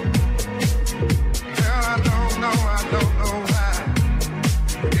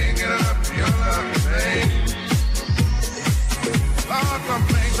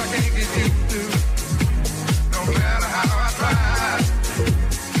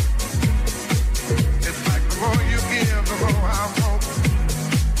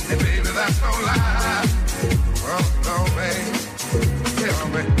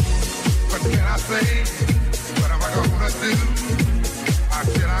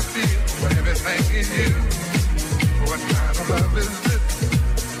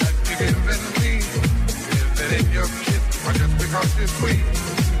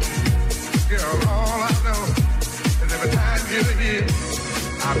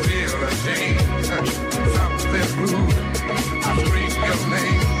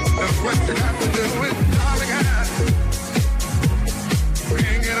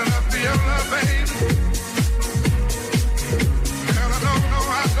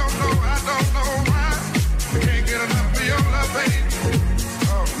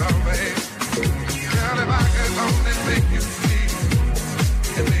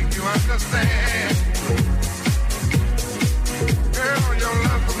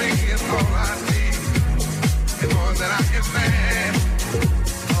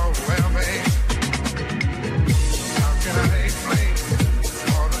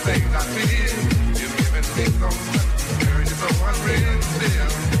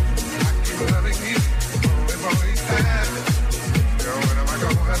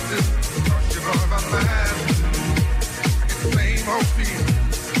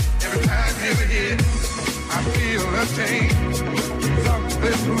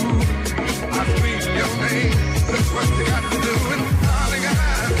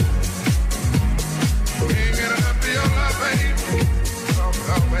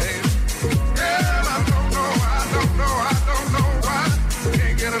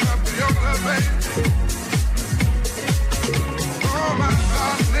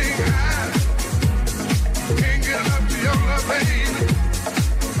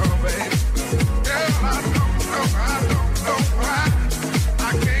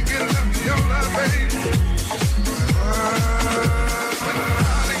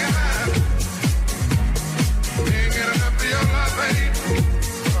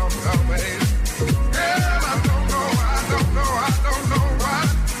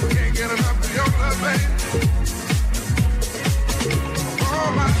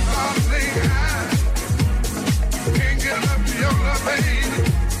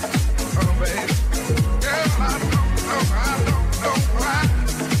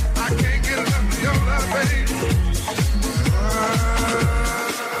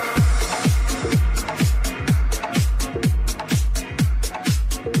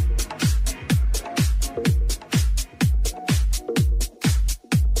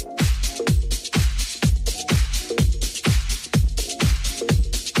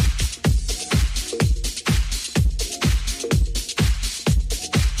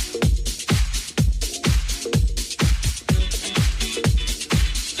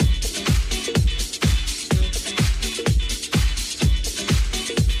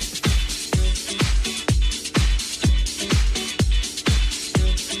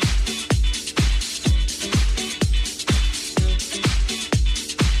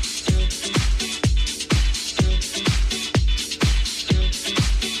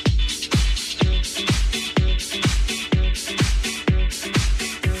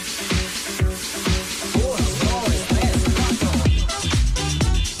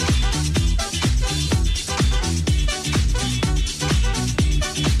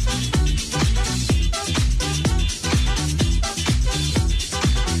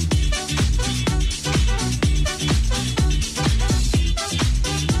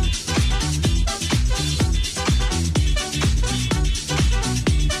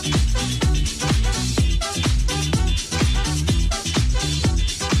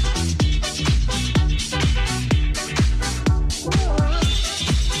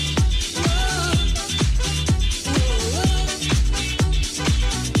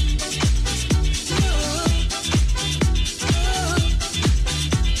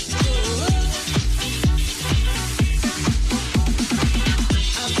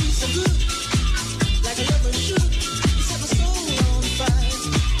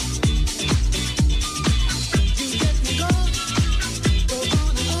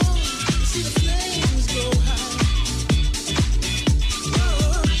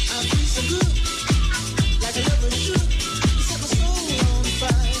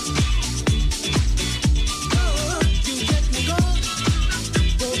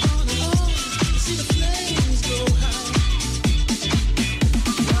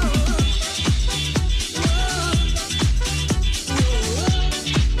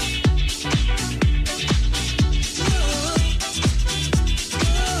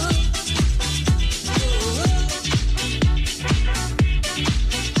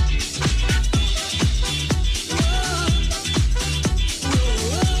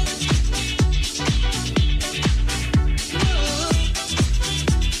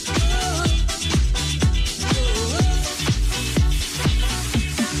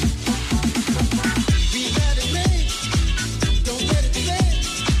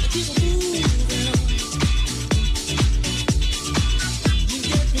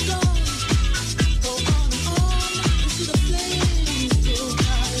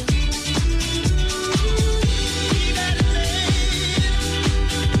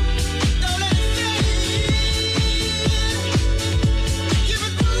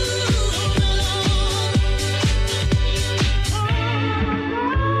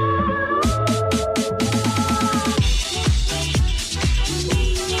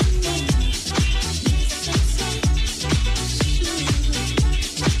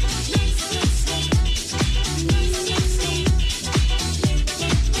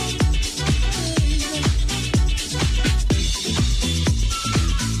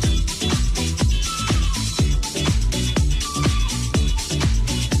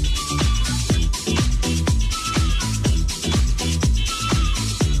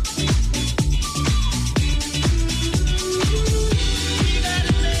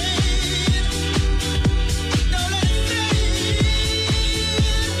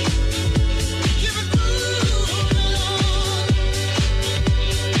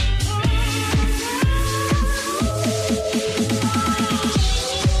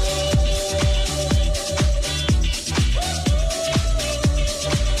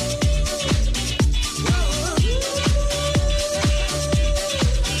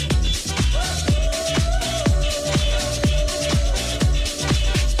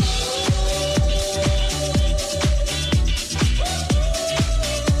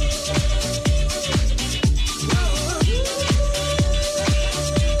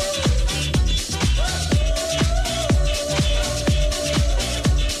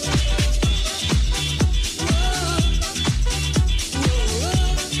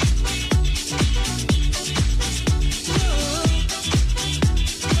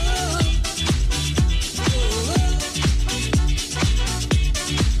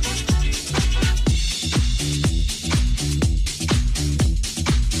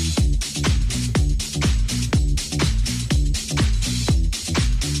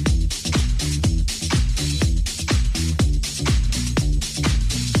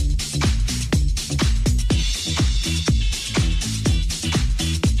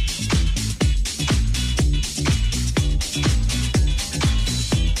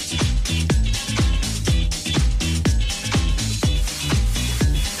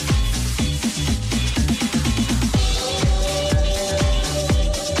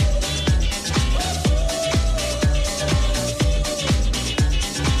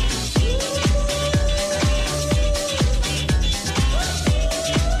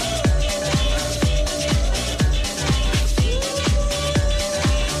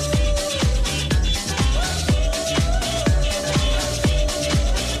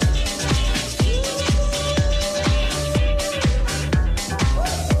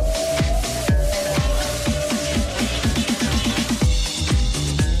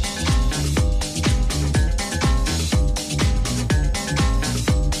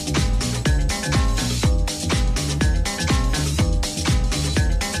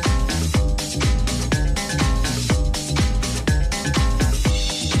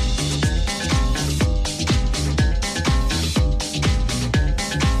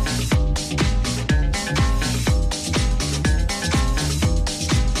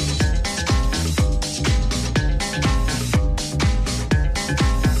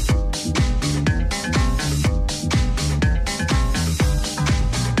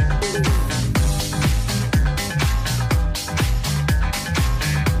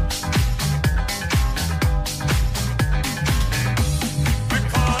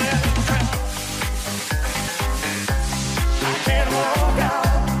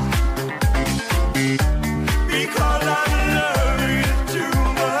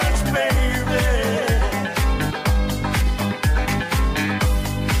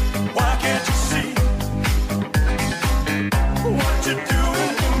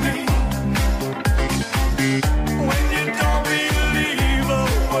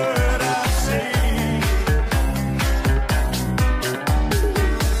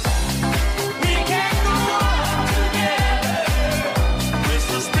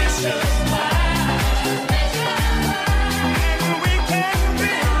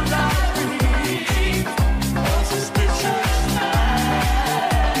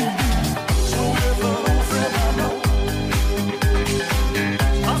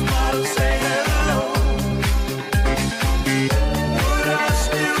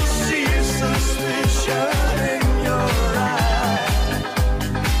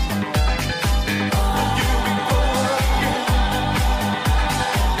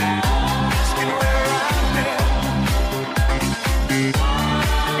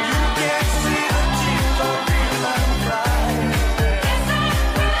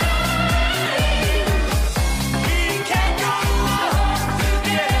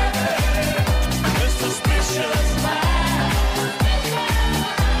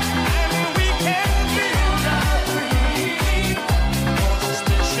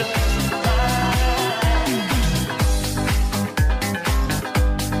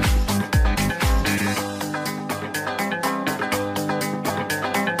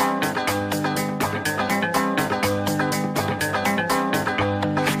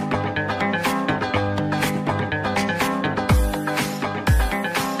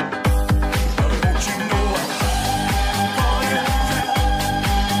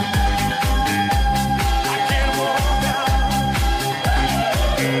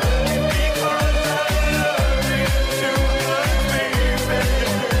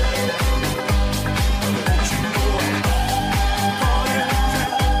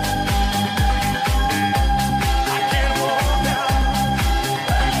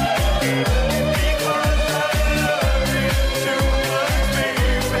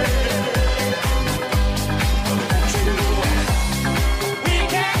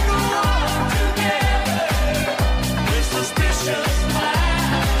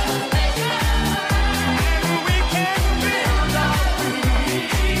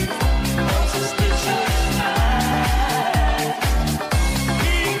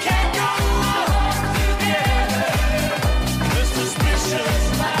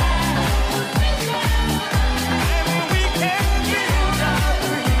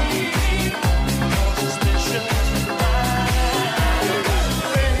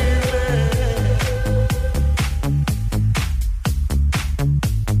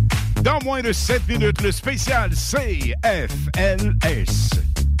 moins de 7 minutes, le spécial CFLS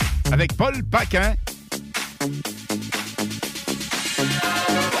avec Paul Paquin.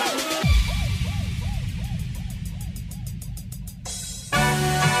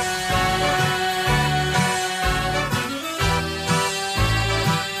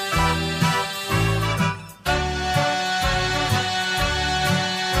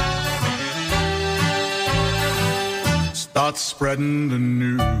 Start spreading the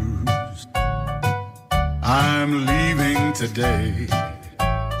news. I'm leaving today.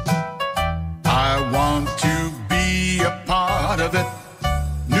 I want to be a part of it.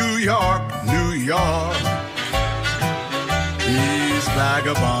 New York, New York. These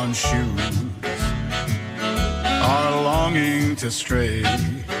vagabond shoes are longing to stray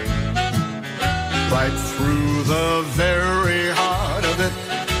right through the very heart of it.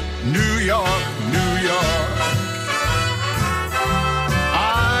 New York, New York.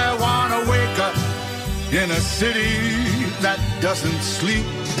 In a city that doesn't sleep,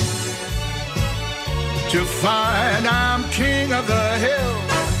 to find I'm king of the hill,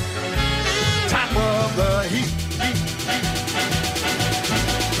 top of the heap.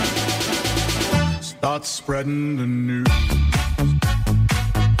 Start spreading the news.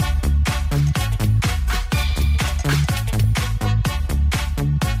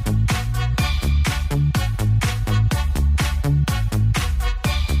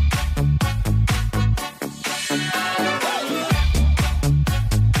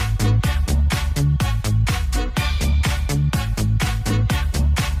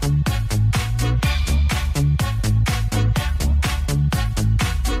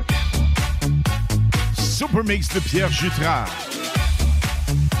 Mix de Pierre Jutras.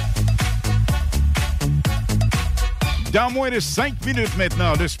 Dans moins de 5 minutes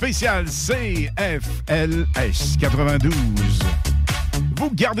maintenant, le spécial CFLS 92. Vous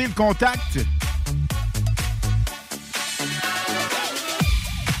gardez le contact.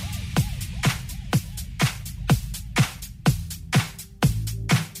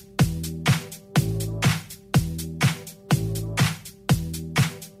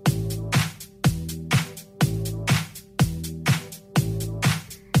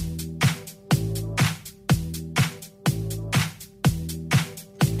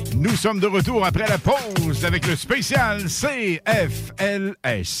 Nous sommes de retour après la pause avec le spécial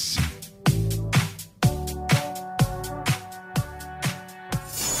CFLS.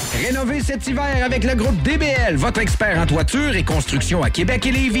 Rénovez cet hiver avec le groupe DBL, votre expert en toiture et construction à Québec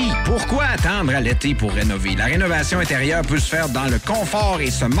et Lévis. Pourquoi attendre à l'été pour rénover? La rénovation intérieure peut se faire dans le confort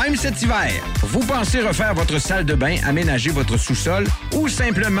et ce même cet hiver. Vous pensez refaire votre salle de bain, aménager votre sous-sol ou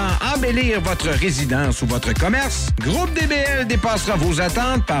simplement embellir votre résidence ou votre commerce? Groupe DBL dépassera vos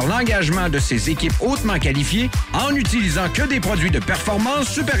attentes par l'engagement de ses équipes hautement qualifiées en n'utilisant que des produits de performance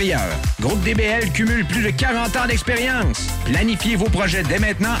supérieure. Groupe DBL cumule plus de 40 ans d'expérience. Planifiez vos projets dès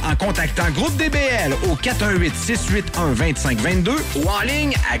maintenant en contactant Groupe DBL au 418-681-2522 ou en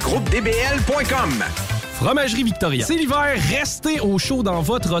ligne à groupedbl.com. Fromagerie Victoria. C'est l'hiver, restez au chaud dans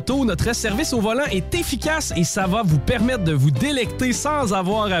votre auto. Notre service au volant est efficace et ça va vous permettre de vous délecter sans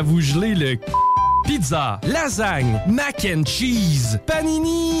avoir à vous geler le pizza, lasagne, mac and cheese,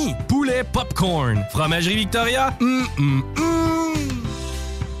 panini, poulet popcorn. Fromagerie Victoria,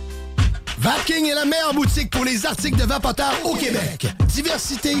 Vapking est la meilleure boutique pour les articles de vapoteurs au Québec.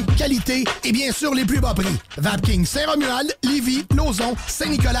 Diversité, qualité et bien sûr les plus bas prix. Vapking Saint-Romuald, Lévis, Lauson,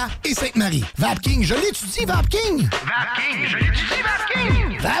 Saint-Nicolas et Sainte-Marie. Vapking, je l'étudie, Vapking! Vapking, je l'étudie,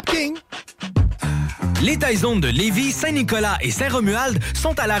 Vapking! Vapking! Les Taizones de Lévis, Saint-Nicolas et Saint-Romuald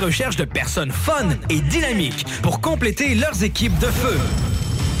sont à la recherche de personnes fun et dynamiques pour compléter leurs équipes de feu.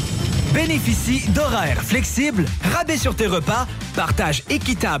 Bénéficie d'horaires flexibles, rabais sur tes repas, partage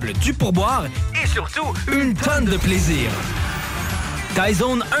équitable du pourboire et surtout une tonne de plaisir.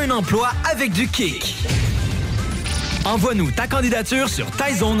 Taizone, un emploi avec du kick. Envoie-nous ta candidature sur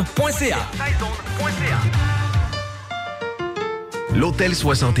taizone.ca. L'Hôtel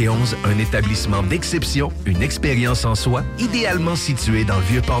 71, un établissement d'exception, une expérience en soi, idéalement situé dans le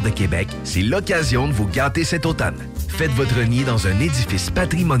Vieux-Port de Québec, c'est l'occasion de vous gâter cet automne. Faites votre nid dans un édifice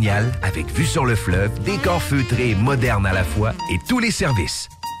patrimonial avec vue sur le fleuve, décor feutré et moderne à la fois et tous les services,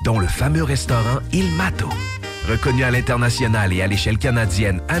 dont le fameux restaurant Il Mato. Reconnu à l'international et à l'échelle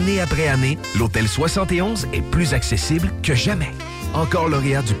canadienne année après année, l'Hôtel 71 est plus accessible que jamais. Encore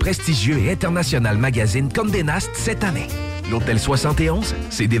lauréat du prestigieux et international magazine Condé Nast cette année. L'Hôtel 71,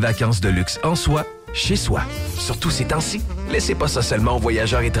 c'est des vacances de luxe en soi, chez soi. Surtout ces temps-ci, laissez pas ça seulement aux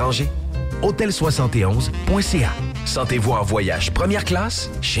voyageurs étrangers. Hôtel71.ca. Sentez-vous en voyage première classe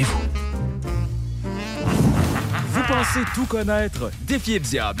chez vous. Vous pensez tout connaître? Défiez le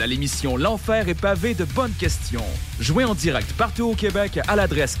diable à l'émission L'Enfer est pavé de bonnes questions. Jouez en direct partout au Québec à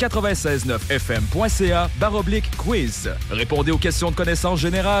l'adresse 969fm.ca/quiz. Répondez aux questions de connaissances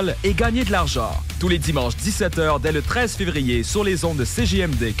générales et gagnez de l'argent. Tous les dimanches 17h dès le 13 février sur les ondes de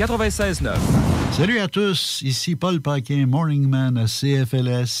CJMD 96.9. Salut à tous, ici Paul Paquin, Morning Man à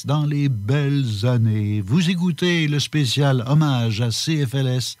CFLS dans les belles années. Vous écoutez le spécial hommage à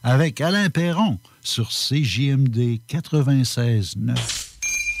CFLS avec Alain Perron sur CJMD 96.9.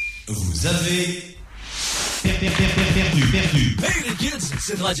 Vous avez perdu. Hey les kids,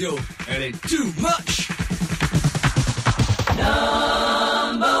 cette radio, elle est too much.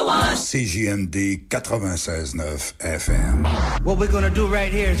 Number one. CJMD 96.9 FM. What we're gonna do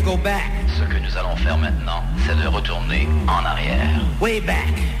right here is go back. Ce que nous allons faire maintenant, c'est de retourner en arrière. Way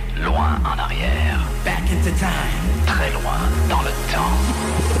back. Loin en arrière. Back into time. Très loin dans le temps.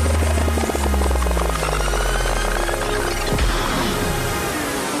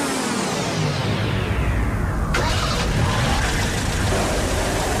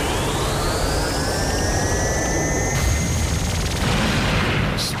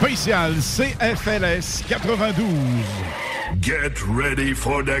 Spécial CFLS 92. Get ready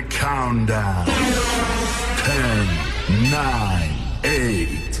for the countdown. 10, 9,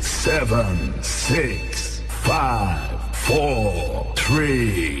 8, 7, 6, 5, 4,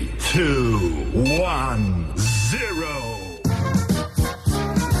 3, 2, 1, 0.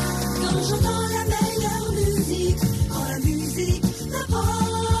 Quand j'entends la meilleure musique, quand la musique me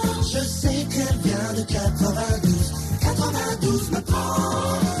prend, je sais qu'elle vient de 92. 92 me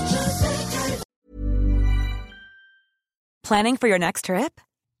prend, je sais qu'elle... Planning for your next trip?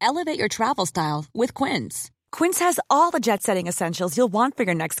 Elevate your travel style with Quince. Quince has all the jet-setting essentials you'll want for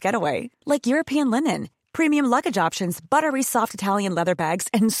your next getaway, like European linen, premium luggage options, buttery soft Italian leather bags,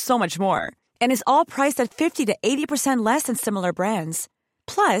 and so much more. And is all priced at 50 to 80% less than similar brands.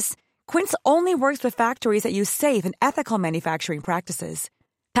 Plus, Quince only works with factories that use safe and ethical manufacturing practices.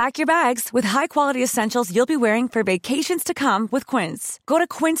 Pack your bags with high-quality essentials you'll be wearing for vacations to come with Quince. Go to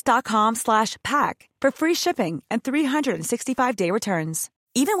quince.com/pack for free shipping and 365-day returns.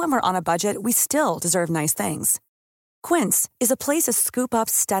 Even when we're on a budget, we still deserve nice things. Quince is a place to scoop up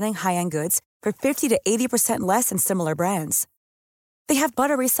stunning high-end goods for 50 to 80% less than similar brands. They have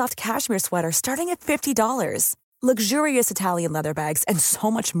buttery soft cashmere sweaters starting at $50, luxurious Italian leather bags, and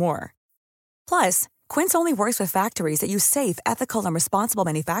so much more. Plus, Quince only works with factories that use safe, ethical, and responsible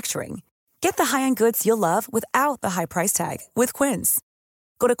manufacturing. Get the high-end goods you'll love without the high price tag with Quince.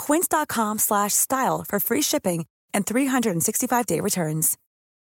 Go to quince.com/style for free shipping and 365-day returns.